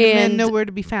 And a man nowhere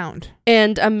to be found.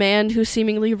 And a man who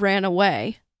seemingly ran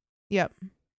away. Yep.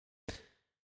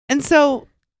 And so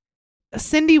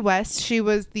Cindy West, she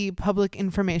was the public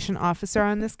information officer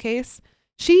on this case.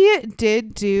 She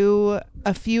did do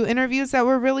a few interviews that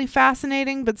were really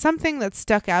fascinating, but something that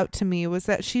stuck out to me was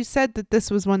that she said that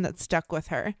this was one that stuck with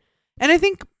her. And I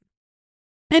think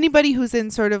anybody who's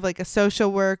in sort of like a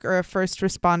social work or a first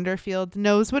responder field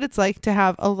knows what it's like to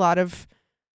have a lot of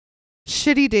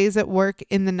shitty days at work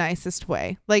in the nicest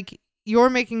way. Like, you're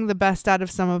making the best out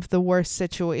of some of the worst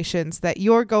situations that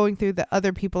you're going through, that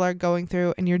other people are going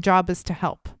through, and your job is to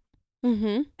help.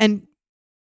 Mm-hmm. And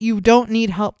you don't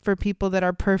need help for people that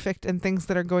are perfect and things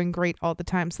that are going great all the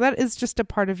time. So that is just a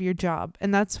part of your job,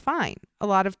 and that's fine. A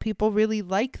lot of people really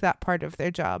like that part of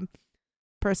their job.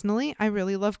 Personally, I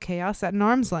really love chaos at an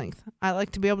arm's length. I like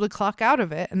to be able to clock out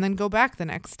of it and then go back the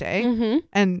next day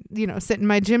and, sit in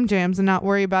my gym jams and not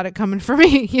worry about it coming for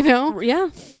me,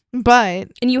 Yeah. But.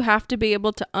 And you have to be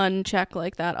able to uncheck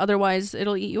like that. Otherwise,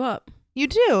 it'll eat you up. You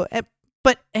do.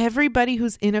 But everybody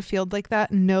who's in a field like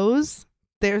that knows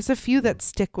there's a few that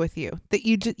stick with you that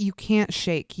you can't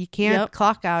shake. You can't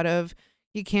clock out of.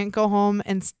 You can't go home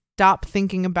and stop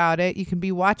thinking about it. You can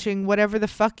be watching whatever the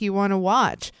fuck you want to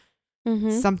watch.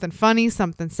 Something funny,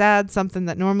 something sad, something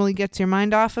that normally gets your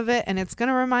mind off of it. And it's going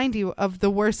to remind you of the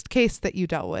worst case that you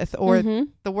dealt with or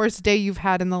the worst day you've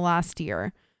had in the last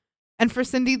year. And for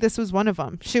Cindy, this was one of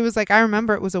them. She was like, I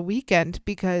remember it was a weekend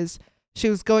because she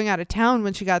was going out of town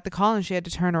when she got the call and she had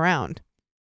to turn around.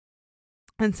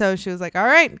 And so she was like, all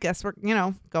right, guess we're,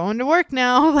 going to work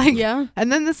now.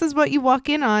 And then this is what you walk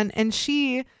in on. And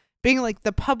she, being like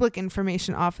the public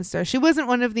information officer, she wasn't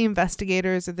one of the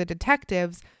investigators or the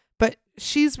detectives, but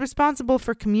she's responsible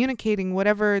for communicating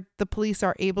whatever the police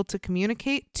are able to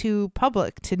communicate to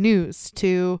public, to news,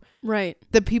 to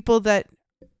the people that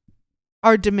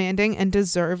are demanding and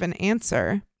deserve an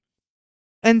answer.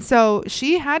 And so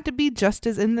she had to be just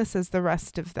as in this as the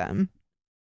rest of them.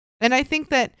 And I think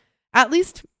that at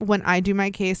least when I do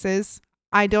my cases,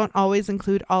 I don't always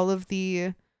include all of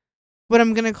the, what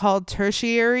I'm going to call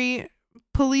tertiary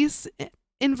police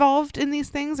involved in these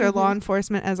things or law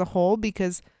enforcement as a whole,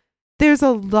 because there's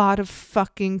a lot of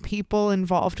fucking people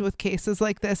involved with cases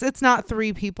like this. It's not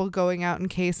 3 people going out and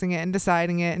casing it and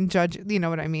deciding it and judge. You know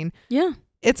what I mean? Yeah.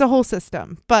 It's a whole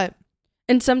system.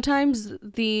 And sometimes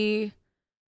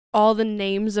all the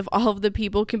names of all of the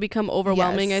people can become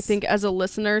overwhelming. I think as a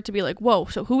listener to be like, whoa,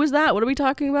 so who is that? What are we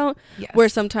talking about? Yes. Where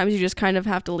sometimes you just kind of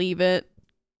have to leave it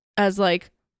as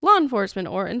like law enforcement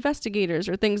or investigators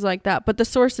or things like that. But the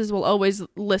sources will always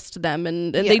list them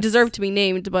and they deserve to be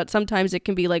named. But sometimes it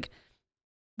can be like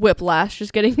whiplash,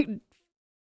 just getting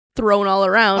thrown all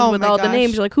around with all the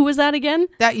names. You're like, who is that again?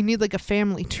 That you need like a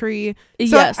family tree.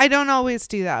 So I don't always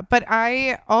do that, but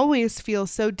I always feel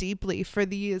so deeply for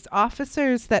these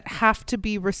officers that have to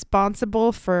be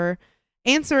responsible for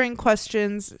answering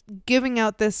questions, giving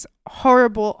out this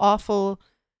horrible, awful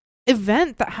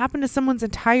event that happened to someone's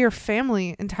entire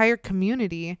family, entire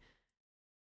community.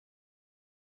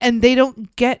 And they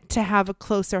don't get to have a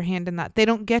closer hand in that. They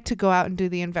don't get to go out and do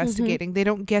the investigating. They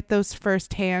don't get those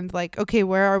firsthand, like, okay,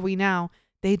 where are we now?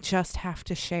 They just have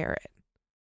to share it.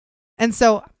 And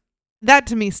so that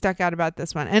to me stuck out about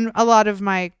this one. And a lot of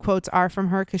my quotes are from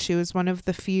her because she was one of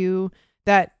the few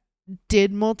that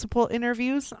did multiple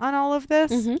interviews on all of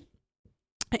this.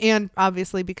 And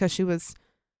obviously because she was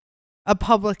a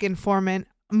public informant,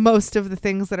 most of the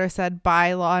things that are said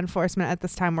by law enforcement at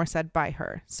this time were said by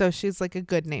her. So she's like a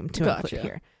good name to include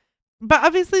here. But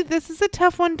obviously this is a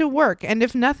tough one to work. And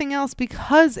if nothing else,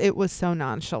 because it was so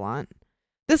nonchalant.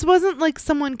 This wasn't like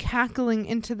someone cackling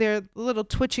into their little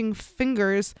twitching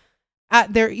fingers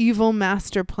at their evil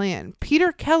master plan.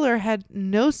 Peter Keller had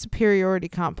no superiority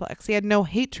complex. He had no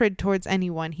hatred towards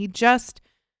anyone. He just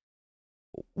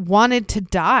wanted to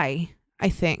die, I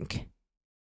think.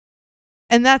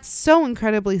 And that's so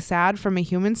incredibly sad from a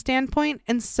human standpoint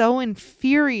and so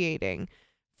infuriating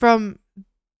from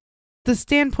the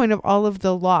standpoint of all of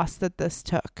the loss that this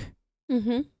took.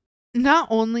 Not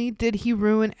only did he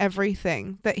ruin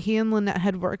everything that he and Lynette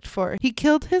had worked for, he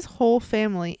killed his whole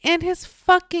family and his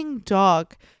fucking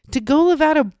dog to go live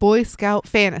out a Boy Scout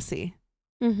fantasy.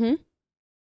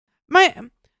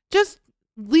 Just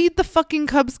lead the fucking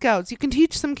Cub Scouts. You can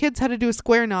teach some kids how to do a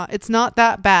square knot. It's not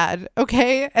that bad,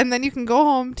 okay? And then you can go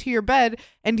home to your bed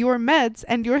and your meds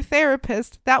and your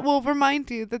therapist that will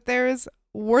remind you that there is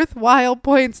worthwhile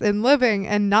points in living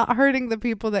and not hurting the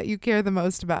people that you care the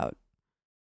most about.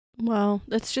 Wow,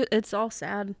 it's all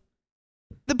sad.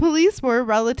 The police were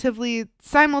relatively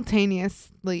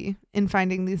simultaneously in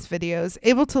finding these videos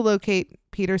able to locate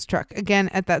Peter's truck again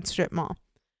at that strip mall.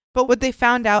 But what they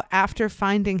found out after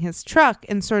finding his truck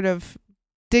and sort of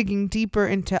digging deeper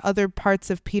into other parts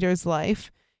of Peter's life,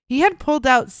 he had pulled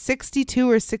out $62,000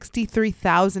 or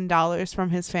 $63,000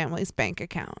 from his family's bank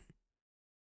account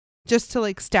just to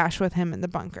like stash with him in the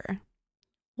bunker.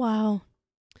 Wow.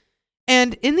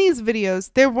 And in these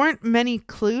videos, there weren't many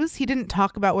clues. He didn't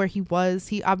talk about where he was.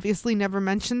 He obviously never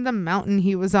mentioned the mountain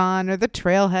he was on or the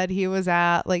trailhead he was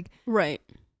at. Like, right.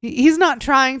 He's not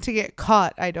trying to get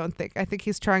caught, I don't think. I think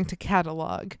he's trying to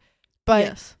catalog. But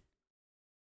yes,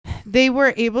 they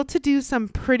were able to do some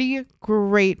pretty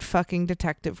great fucking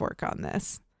detective work on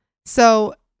this.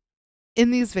 So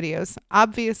in these videos,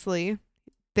 obviously,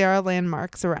 there are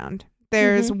landmarks around.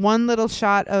 There's one little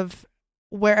shot of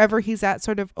wherever he's at,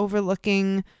 sort of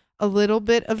overlooking a little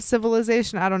bit of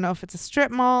civilization. I don't know if it's a strip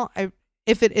mall.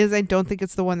 If it is, I don't think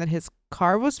it's the one that his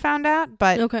car was found at.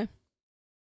 But okay.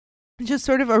 Just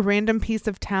sort of a random piece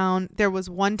of town. There was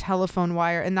one telephone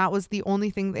wire, and that was the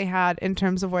only thing they had in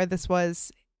terms of where this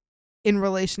was in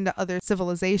relation to other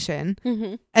civilization.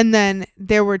 Mm-hmm. And then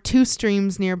there were 2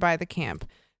 streams nearby the camp.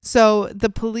 So the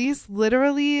police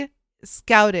literally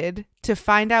scouted to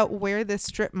find out where this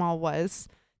strip mall was.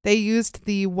 They used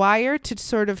the wire to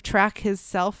sort of track his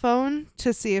cell phone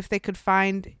to see if they could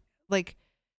find like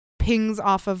pings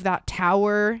off of that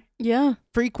tower. Yeah.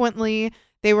 Frequently,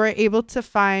 they were able to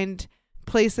find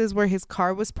places where his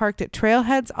car was parked at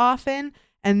trailheads often.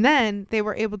 And then they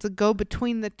were able to go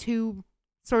between the 2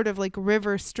 sort of like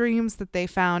river streams that they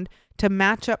found to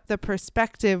match up the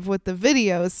perspective with the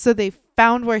videos. So they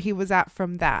found where he was at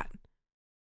from that.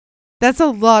 That's a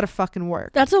lot of fucking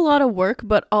work. That's a lot of work,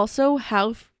 but also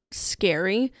how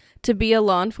scary to be a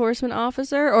law enforcement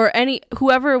officer or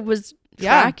whoever was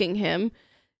tracking him,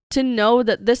 to know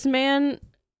that this man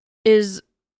is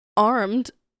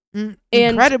armed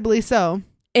incredibly so,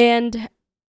 and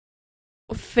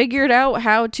figured out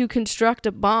how to construct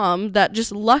a bomb that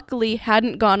just luckily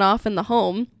hadn't gone off in the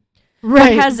home, right?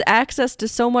 But has access to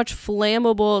so much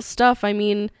flammable stuff. I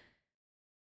mean,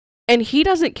 and he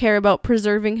doesn't care about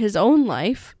preserving his own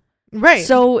life. Right.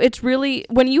 So it's really,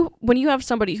 when you have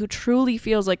somebody who truly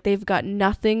feels like they've got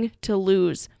nothing to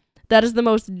lose, that is the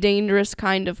most dangerous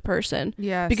kind of person.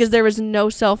 Yes. Because there is no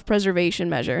self-preservation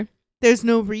measure. There's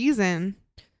no reason.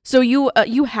 So you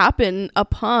happen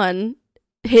upon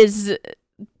his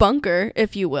bunker,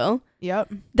 if you will.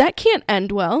 Yep. That can't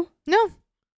end well. No.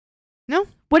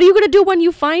 What are you going to do when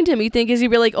you find him? You think is he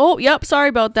be like, oh, yep, sorry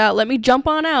about that. Let me jump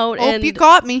on out. Oh, you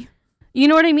got me. You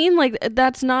know what I mean? Like,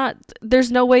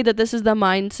 there's no way that this is the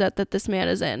mindset that this man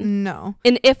is in. No.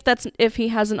 And if he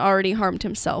hasn't already harmed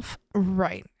himself.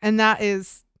 Right. And that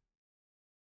is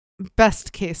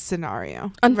best case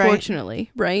scenario.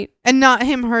 Unfortunately, right? And not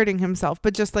him hurting himself,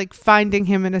 but just like finding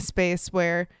him in a space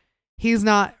where he's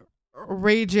not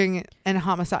raging and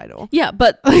homicidal. Yeah,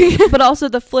 but but also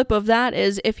the flip of that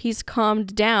is if he's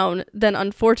calmed down, then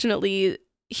unfortunately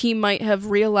he might have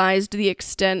realized the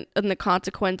extent and the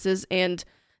consequences and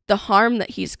the harm that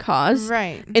he's caused,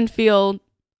 right? And feel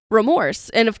remorse,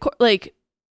 and of course, like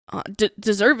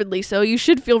deservedly so. You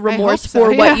should feel remorse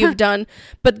for what you've done,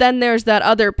 but then there's that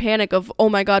other panic of, oh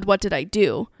my god, what did I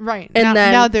do? Right. And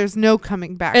now there's no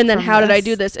coming back. And then how did I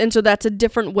do this? And so that's a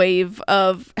different wave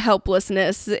of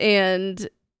helplessness and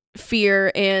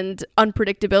fear and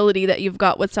unpredictability that you've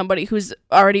got with somebody who's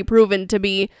already proven to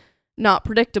be not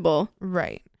predictable.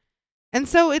 Right. And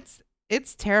so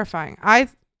it's terrifying. I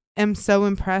am so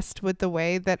impressed with the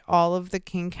way that all of the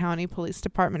King County Police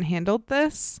Department handled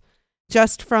this.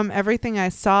 Just from everything I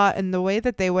saw and the way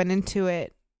that they went into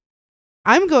it,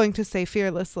 I'm going to say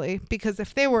fearlessly, because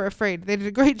if they were afraid, they did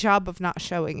a great job of not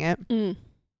showing it. Mm.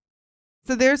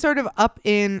 So they're sort of up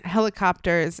in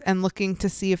helicopters and looking to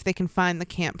see if they can find the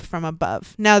camp from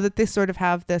above, now that they sort of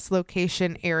have this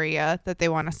location area that they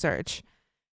want to search.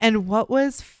 And what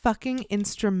was fucking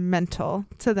instrumental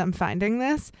to them finding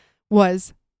this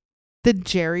was the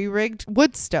jerry-rigged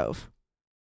wood stove.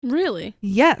 Really?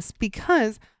 Yes,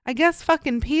 because I guess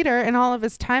fucking Peter, in all of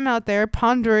his time out there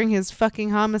pondering his fucking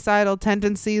homicidal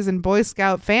tendencies and Boy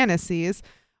Scout fantasies,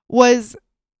 was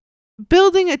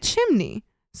building a chimney.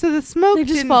 So the smoke They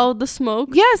just followed the smoke?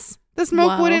 Yes. The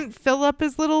smoke wouldn't fill up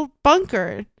his little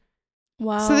bunker.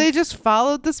 Wow. So they just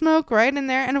followed the smoke right in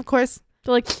there. And of course,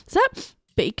 they're like, is that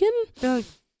bacon? They're like,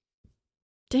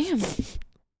 damn.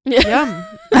 Yum.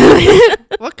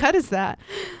 What cut is that?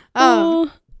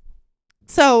 Oh.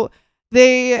 So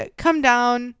they come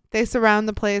down, they surround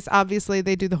the place. Obviously,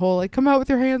 they do the whole, like, come out with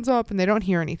your hands up, and they don't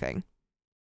hear anything.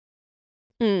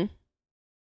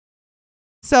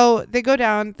 So they go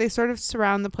down, they sort of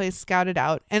surround the place, scout it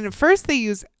out. And at first, they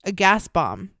use a gas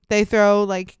bomb. They throw,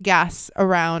 like, gas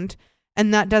around,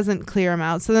 and that doesn't clear them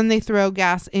out. So then they throw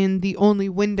gas in the only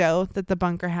window that the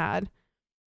bunker had.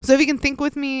 So if you can think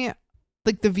with me,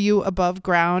 like, the view above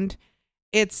ground,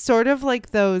 it's sort of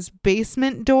like those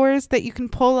basement doors that you can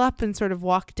pull up and sort of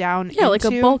walk down into. Yeah, like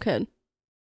a bulkhead.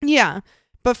 Yeah.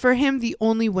 But for him, the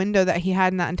only window that he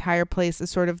had in that entire place is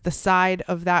sort of the side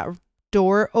of that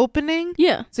door opening.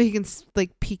 Yeah. So he can,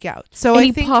 like, peek out. So and I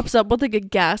he think pops up with, like, a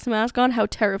gas mask on. How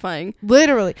terrifying.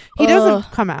 Literally. He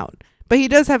doesn't come out, but he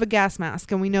does have a gas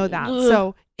mask, and we know that.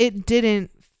 So it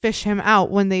didn't fish him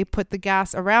out when they put the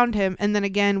gas around him. And then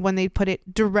again, when they put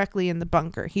it directly in the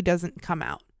bunker, he doesn't come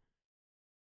out.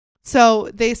 So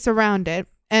they surround it.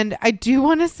 And I do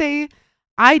want to say,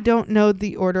 I don't know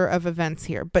the order of events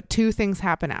here, but 2 things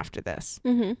happen after this.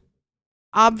 Mm-hmm.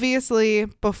 Obviously,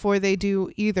 before they do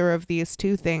either of these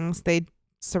 2 things, they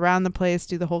surround the place,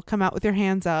 do the whole come out with your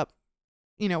hands up.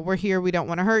 You know, we're here. We don't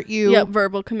want to hurt you. Yep,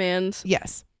 verbal commands.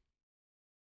 Yes.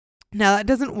 Now, that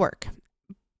doesn't work.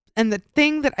 And the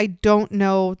thing that I don't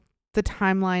know the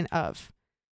timeline of,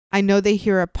 I know they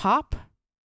hear a pop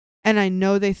and I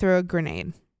know they throw a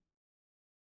grenade.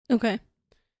 Okay.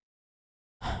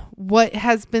 What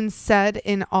has been said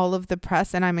in all of the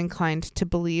press, and I'm inclined to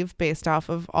believe based off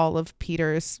of all of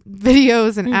Peter's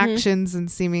videos and actions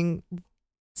and seeming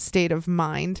state of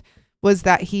mind, was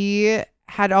that he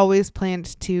had always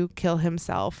planned to kill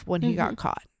himself when he got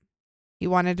caught. He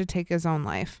wanted to take his own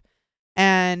life.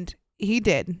 And he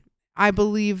did. I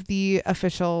believe the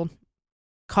official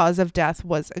cause of death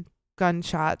was a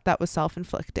gunshot that was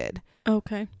self-inflicted.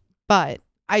 Okay. But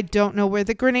I don't know where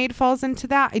the grenade falls into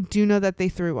that. I do know that they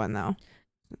threw one, though.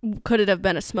 Could it have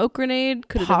been a smoke grenade?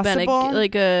 Could it Possible. have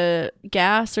been a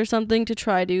gas or something to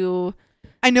try to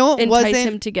I know it entice wasn't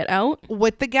him to get out?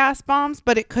 with the gas bombs,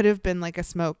 but it could have been like a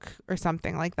smoke or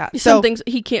something like that. Some things,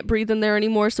 he can't breathe in there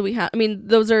anymore, so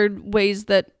those are ways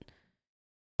that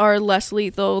are less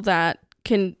lethal that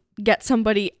can get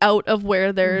somebody out of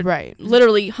where they're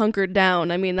literally hunkered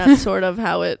down. I mean, that's sort of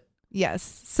how it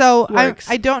Yes. So works.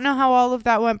 I don't know how all of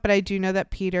that went, but I do know that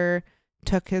Peter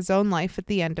took his own life at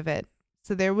the end of it.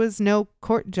 So there was no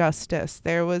court justice.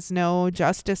 There was no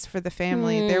justice for the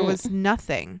family. There was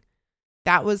nothing.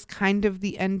 That was kind of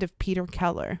the end of Peter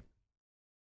Keller.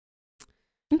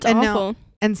 It's awful.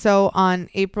 And so on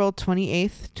April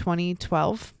 28th,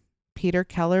 2012, Peter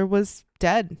Keller was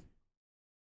dead.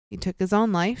 He took his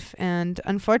own life, and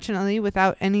unfortunately,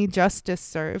 without any justice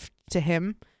served to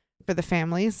him for the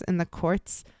families in the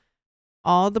courts,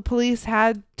 all the police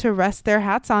had to rest their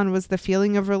hats on was the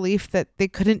feeling of relief that they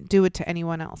couldn't do it to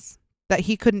anyone else, that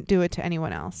he couldn't do it to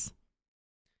anyone else.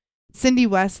 Cindy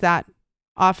West, that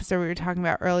officer we were talking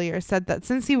about earlier, said that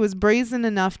since he was brazen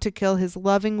enough to kill his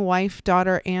loving wife,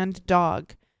 daughter, and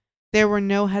dog, there were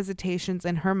no hesitations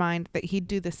in her mind that he'd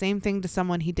do the same thing to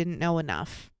someone he didn't know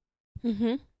enough.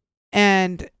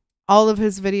 And all of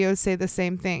his videos say the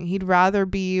same thing. He'd rather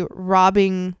be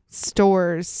robbing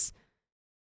stores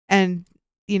and,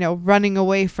 running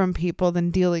away from people than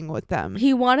dealing with them.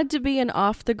 He wanted to be an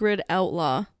off-the-grid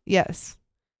outlaw. Yes.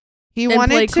 He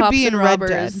wanted to be in Red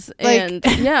Dead. And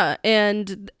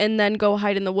and then go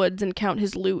hide in the woods and count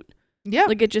his loot. Yeah.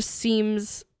 Like, it just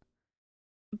seems,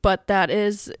 but that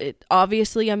is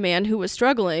obviously a man who was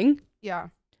struggling. Yeah.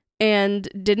 And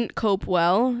didn't cope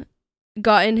well,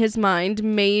 got in his mind,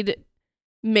 made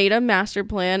a master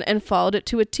plan and followed it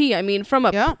to a T. I mean, from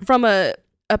a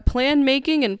plan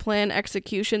making and plan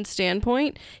execution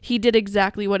standpoint, he did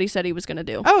exactly what he said he was going to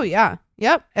do. Oh, yeah.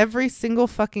 Yep. Every single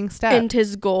fucking step. And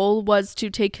his goal was to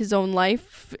take his own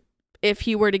life if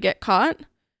he were to get caught.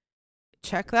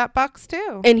 Check that box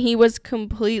too. And he was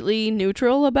completely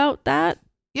neutral about that.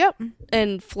 Yep.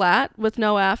 And flat with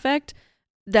no affect.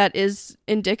 That is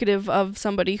indicative of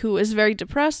somebody who is very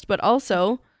depressed, but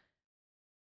also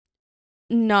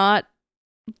not,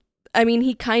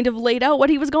 he kind of laid out what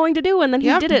he was going to do and then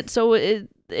he did it. So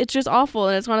it's just awful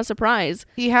and it's not a surprise.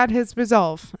 He had his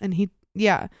resolve and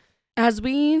as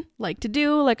we like to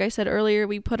do, like I said earlier,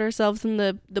 we put ourselves in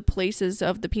the places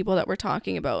of the people that we're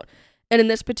talking about. And in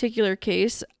this particular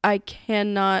case, I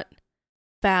cannot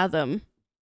fathom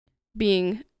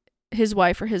being his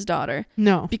wife or his daughter.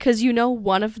 No. Because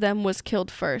one of them was killed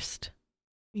first.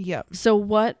 Yep. So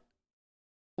what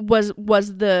was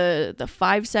the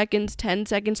 5 seconds, 10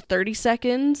 seconds, 30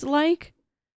 seconds like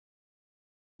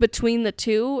between the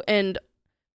two? And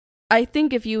I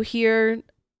think if you hear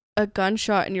a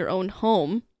gunshot in your own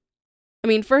home,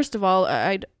 first of all,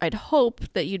 I'd hope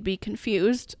that you'd be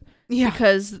confused. Yeah.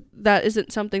 Because that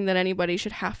isn't something that anybody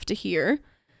should have to hear.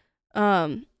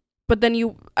 But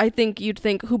then I think you'd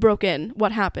think, who broke in?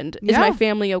 What happened? Is my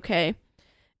family okay?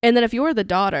 And then if you're the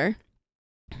daughter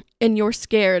and you're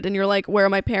scared and you're like, where are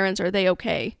my parents? Are they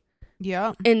okay?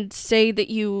 Yeah. And say that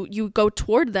you go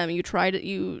toward them. You try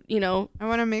to, I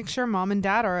want to make sure mom and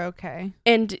dad are okay.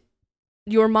 And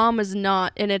your mom is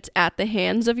not, and it's at the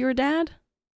hands of your dad.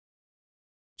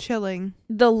 Chilling.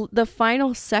 The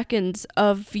final seconds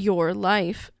of your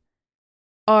life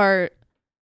are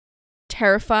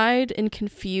terrified and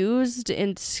confused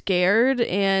and scared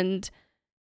and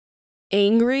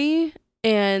angry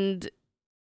and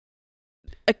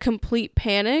a complete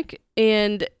panic,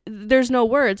 and there's no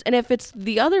words. And if it's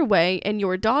the other way and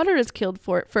your daughter is killed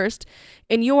for it first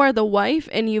and you are the wife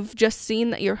and you've just seen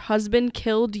that your husband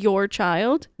killed your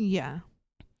child,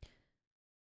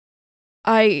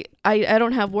 I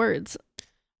don't have words.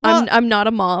 Well, I'm not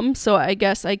a mom, so I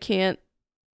guess I can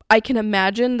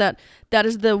imagine that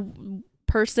is the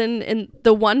person and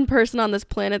the one person on this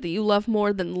planet that you love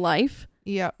more than life.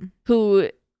 Yep. Who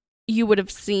you would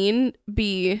have seen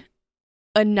be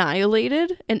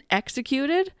annihilated and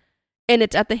executed, and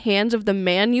it's at the hands of the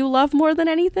man you love more than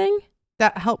anything?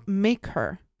 That helped make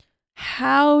her.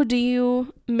 How do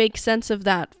you make sense of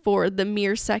that for the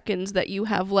mere seconds that you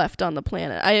have left on the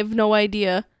planet? I have no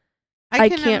idea. I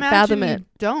can't fathom it.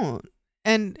 Don't.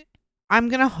 And I'm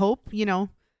going to hope,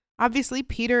 obviously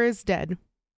Peter is dead.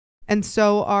 And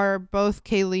so are both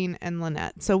Kayleen and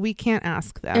Lynette. So we can't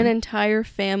ask them. An entire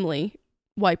family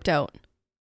wiped out.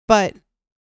 But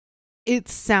it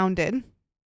sounded,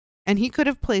 and he could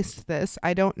have placed this,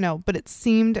 I don't know, but it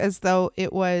seemed as though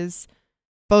it was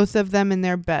both of them in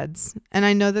their beds. And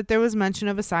I know that there was mention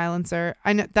of a silencer.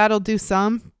 I know that'll do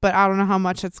some, but I don't know how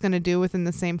much it's going to do within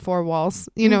the same four walls.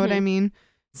 You know what I mean?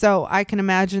 So I can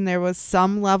imagine there was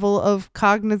some level of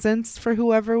cognizance for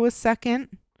whoever was second.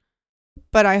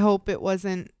 But I hope it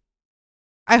wasn't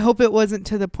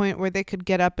to the point where they could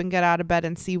get up and get out of bed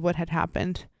and see what had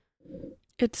happened.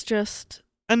 It's just...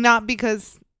 And not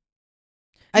because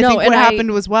I think what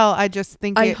happened was well. I just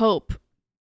think I hope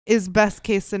is best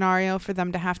case scenario for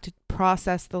them to have to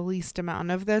process the least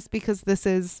amount of this, because this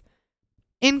is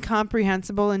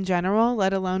incomprehensible in general,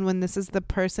 let alone when this is the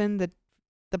person,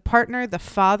 the partner, the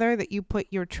father that you put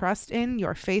your trust in,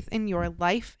 your faith in, your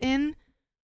life in.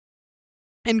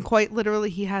 And quite literally,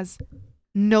 he has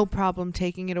no problem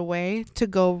taking it away to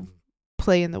go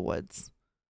play in the woods.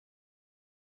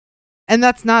 And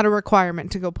that's not a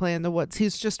requirement to go play in the woods.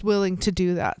 He's just willing to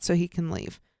do that so he can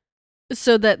leave.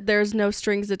 So that there's no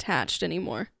strings attached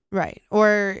anymore. Right.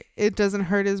 Or it doesn't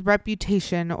hurt his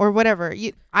reputation or whatever.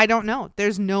 I don't know.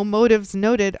 There's no motives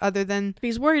noted other than if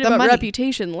he's worried about money.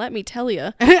 Reputation, let me tell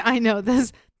you. I know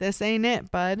this ain't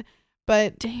it, bud.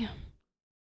 But damn.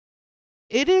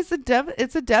 It is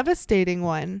it's a devastating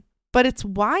one, but it's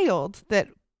wild that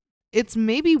it's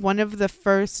maybe one of the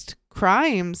first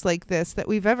crimes like this that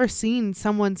we've ever seen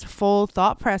someone's full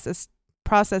thought process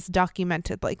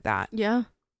documented like that. Yeah.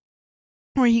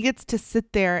 Where he gets to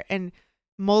sit there and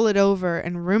mull it over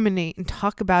and ruminate and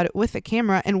talk about it with a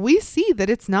camera. And we see that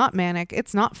it's not manic.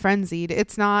 It's not frenzied.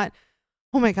 It's not,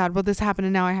 oh my God, well, this happened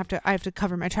and now I have to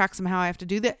cover my tracks somehow. I have to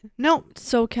do that. No.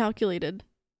 So calculated.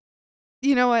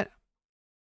 You know what?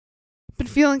 Been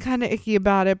feeling kind of icky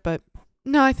about it, but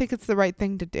no, I think it's the right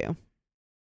thing to do.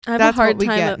 I have a hard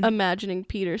time imagining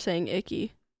Peter saying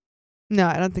icky. No,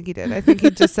 I don't think he did. I think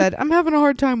he just said, I'm having a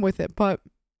hard time with it, but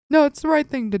no, it's the right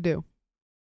thing to do.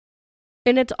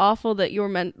 And it's awful that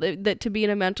that to be in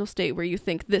a mental state where you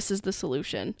think this is the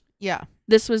solution. Yeah.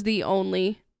 This was the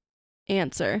only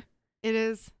answer. It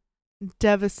is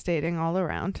devastating all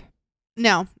around.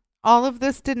 Now, all of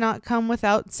this did not come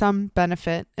without some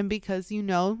benefit. And because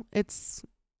it's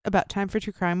about time for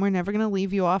true crime, we're never going to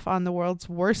leave you off on the world's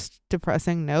worst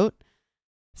depressing note.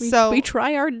 We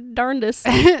try our darndest.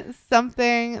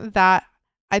 Something that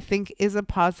I think is a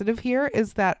positive here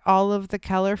is that all of the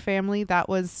Keller family that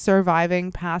was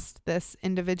surviving past this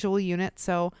individual unit.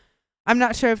 So I'm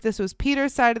not sure if this was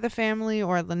Peter's side of the family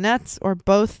or Lynette's or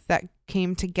both that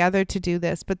came together to do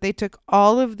this, but they took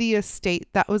all of the estate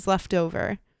that was left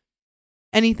over.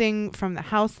 Anything from the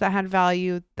house that had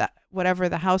value, that whatever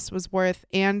the house was worth,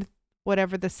 and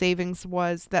whatever the savings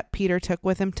was that Peter took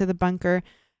with him to the bunker.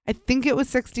 I think it was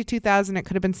 $62,000. It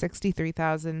could have been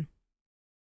 $63,000.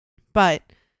 But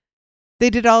they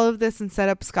did all of this and set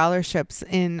up scholarships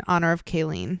in honor of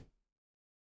Kayleen.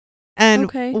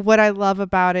 And what I love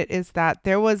about it is that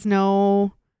there was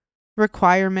no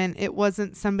requirement. It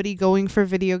wasn't somebody going for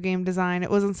video game design. It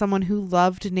wasn't someone who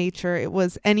loved nature. It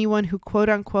was anyone who quote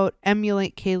unquote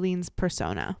emulate Kayleen's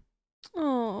persona.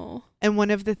 Oh. And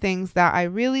one of the things that I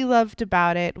really loved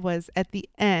about it was at the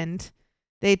end,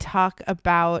 they talk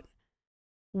about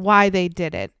why they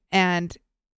did it. And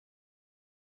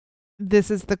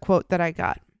this is the quote that I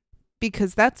got.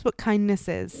 Because that's what kindness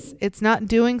is. It's not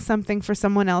doing something for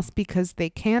someone else because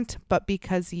they can't, but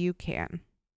because you can.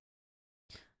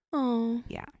 Oh.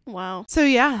 Yeah. Wow. So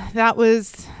yeah, that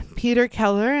was Peter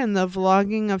Keller and the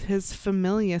vlogging of his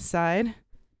familia side.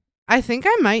 I think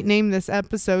I might name this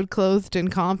episode Clothed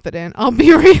and Confident. I'll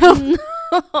be real.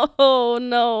 Oh,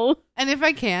 no. And if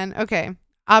I can, okay.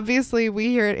 Obviously, we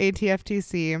here at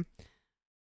ATFTC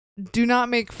do not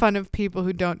make fun of people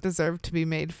who don't deserve to be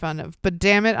made fun of. But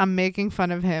damn it, I'm making fun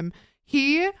of him.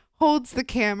 He holds the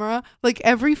camera like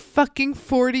every fucking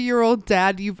 40-year-old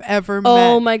dad you've ever met.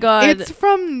 Oh my God. It's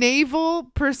from navel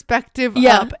perspective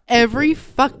up every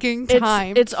fucking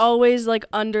time. It's always like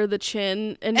under the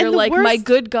chin and you're like, my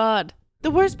good God.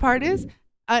 The worst part is,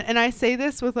 and I say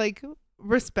this with like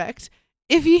respect,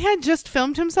 if he had just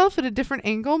filmed himself at a different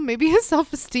angle, maybe his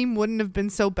self-esteem wouldn't have been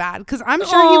so bad. Because I'm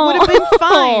sure he would have been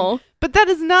fine. But that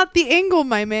is not the angle,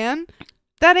 my man.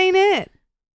 That ain't it.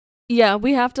 Yeah,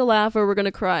 we have to laugh or we're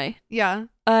gonna cry. Yeah.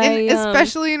 And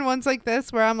especially in ones like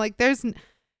this where I'm like, there's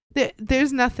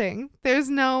nothing. There's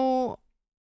no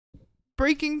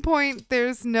breaking point.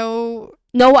 There's no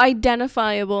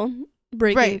identifiable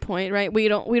breaking point, right? We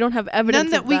don't have evidence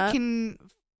none that we can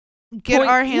get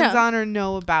our hands on or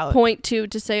know about. Point to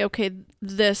say, okay,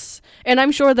 this, and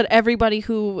I'm sure that everybody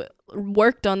who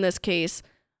worked on this case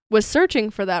was searching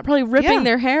for that, probably ripping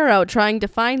their hair out trying to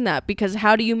find that, because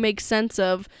how do you make sense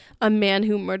of a man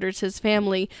who murders his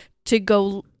family to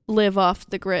go live off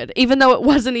the grid, even though it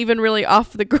wasn't even really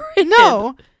off the grid?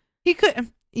 No, he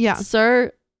could. Yeah,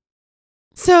 sir.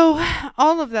 So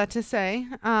all of that to say,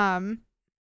 I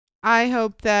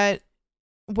hope that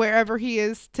wherever he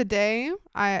is today,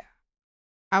 I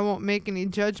won't make any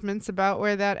judgments about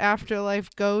where that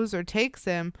afterlife goes or takes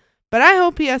him, but I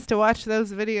hope he has to watch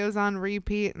those videos on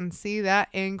repeat and see that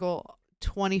angle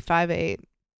 25/8.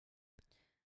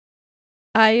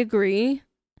 I agree.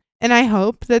 And I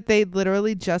hope that they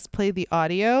literally just play the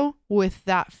audio with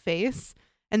that face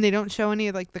and they don't show any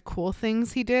of like the cool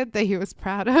things he did that he was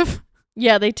proud of.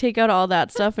 Yeah, they take out all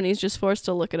that stuff and he's just forced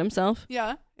to look at himself.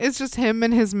 Yeah. It's just him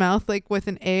in his mouth, like with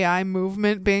an AI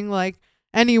movement being like,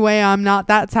 anyway, I'm not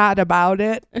that sad about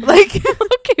it. Like,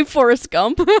 okay, Forrest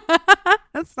Gump.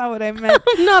 That's not what I meant.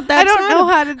 I'm not that I don't know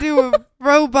how to do a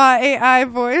robot AI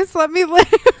voice. Let me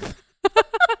live.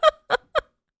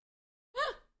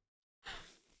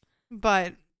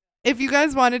 But if you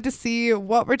guys wanted to see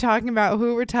what we're talking about,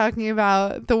 who we're talking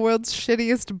about, the world's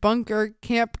shittiest bunker,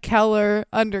 Camp Keller,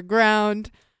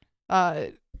 underground,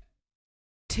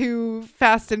 too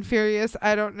Fast and Furious,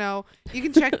 I don't know. You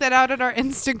can check that out at our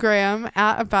Instagram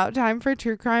at About Time for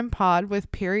True Crime Pod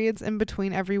with periods in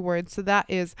between every word. So that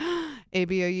is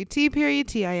ABOUT period,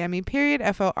 TIME period,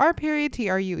 FOR period,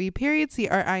 TRUE period,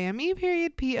 CRIME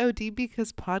period, POD,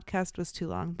 because podcast was too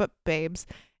long. But babes,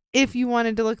 if you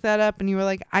wanted to look that up and you were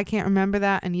like, I can't remember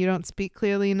that, and you don't speak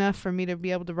clearly enough for me to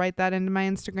be able to write that into my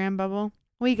Instagram bubble,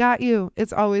 we got you.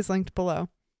 It's always linked below.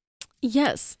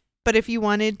 Yes. But if you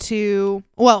wanted to,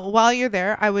 well, while you're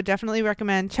there, I would definitely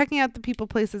recommend checking out the people,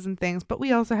 places, and things. But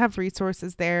we also have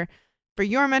resources there for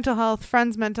your mental health,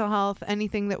 friends' mental health,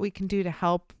 anything that we can do to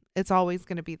help. It's always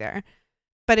going to be there.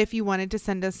 But if you wanted to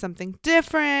send us something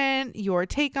different, your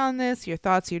take on this, your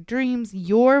thoughts, your dreams,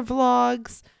 your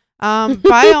vlogs,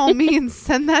 by all means,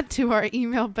 send that to our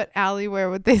email. But Allie,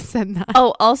 where would they send that?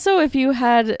 Oh, also, if you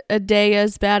had a day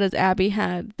as bad as Abby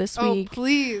had this week,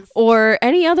 please, or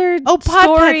any other pod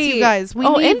story, pets, you guys, we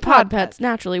need pod pets.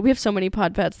 Naturally, we have so many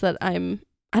pod pets that I don't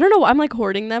know, I'm like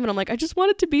hoarding them, and I'm like, I just want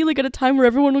it to be like at a time where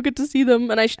everyone will get to see them,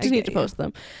 and I just need to post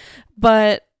them.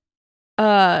 But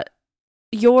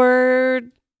your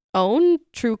own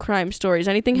true crime stories,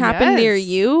 anything happen near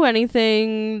you,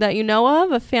 anything that you know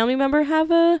of, a family member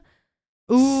have a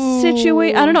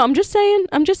situation, I don't know, I'm just saying,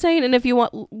 and if you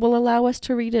will allow us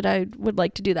to read it, I would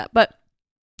like to do that. But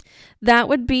that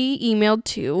would be emailed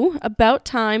to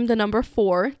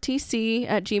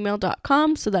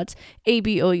abouttime4tc@gmail.com. So that's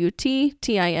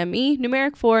ABOUTTIME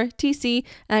numeric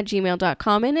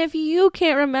 4tc@gmail.com. And if you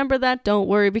can't remember that, don't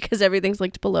worry, because everything's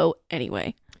linked below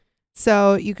anyway.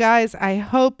 So you guys, I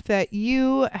hope that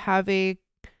you have a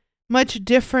much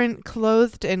different,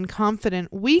 clothed, and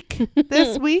confident week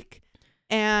this week.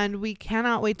 And we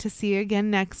cannot wait to see you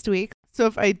again next week. So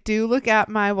if I do look at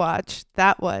my watch,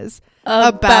 that was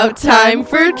About Time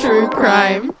for True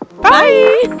Crime.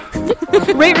 Bye!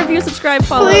 Rate, review, subscribe,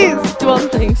 follow. Please. Do all the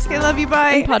things. Okay, love you,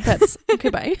 bye. And pod pets. Okay,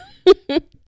 bye.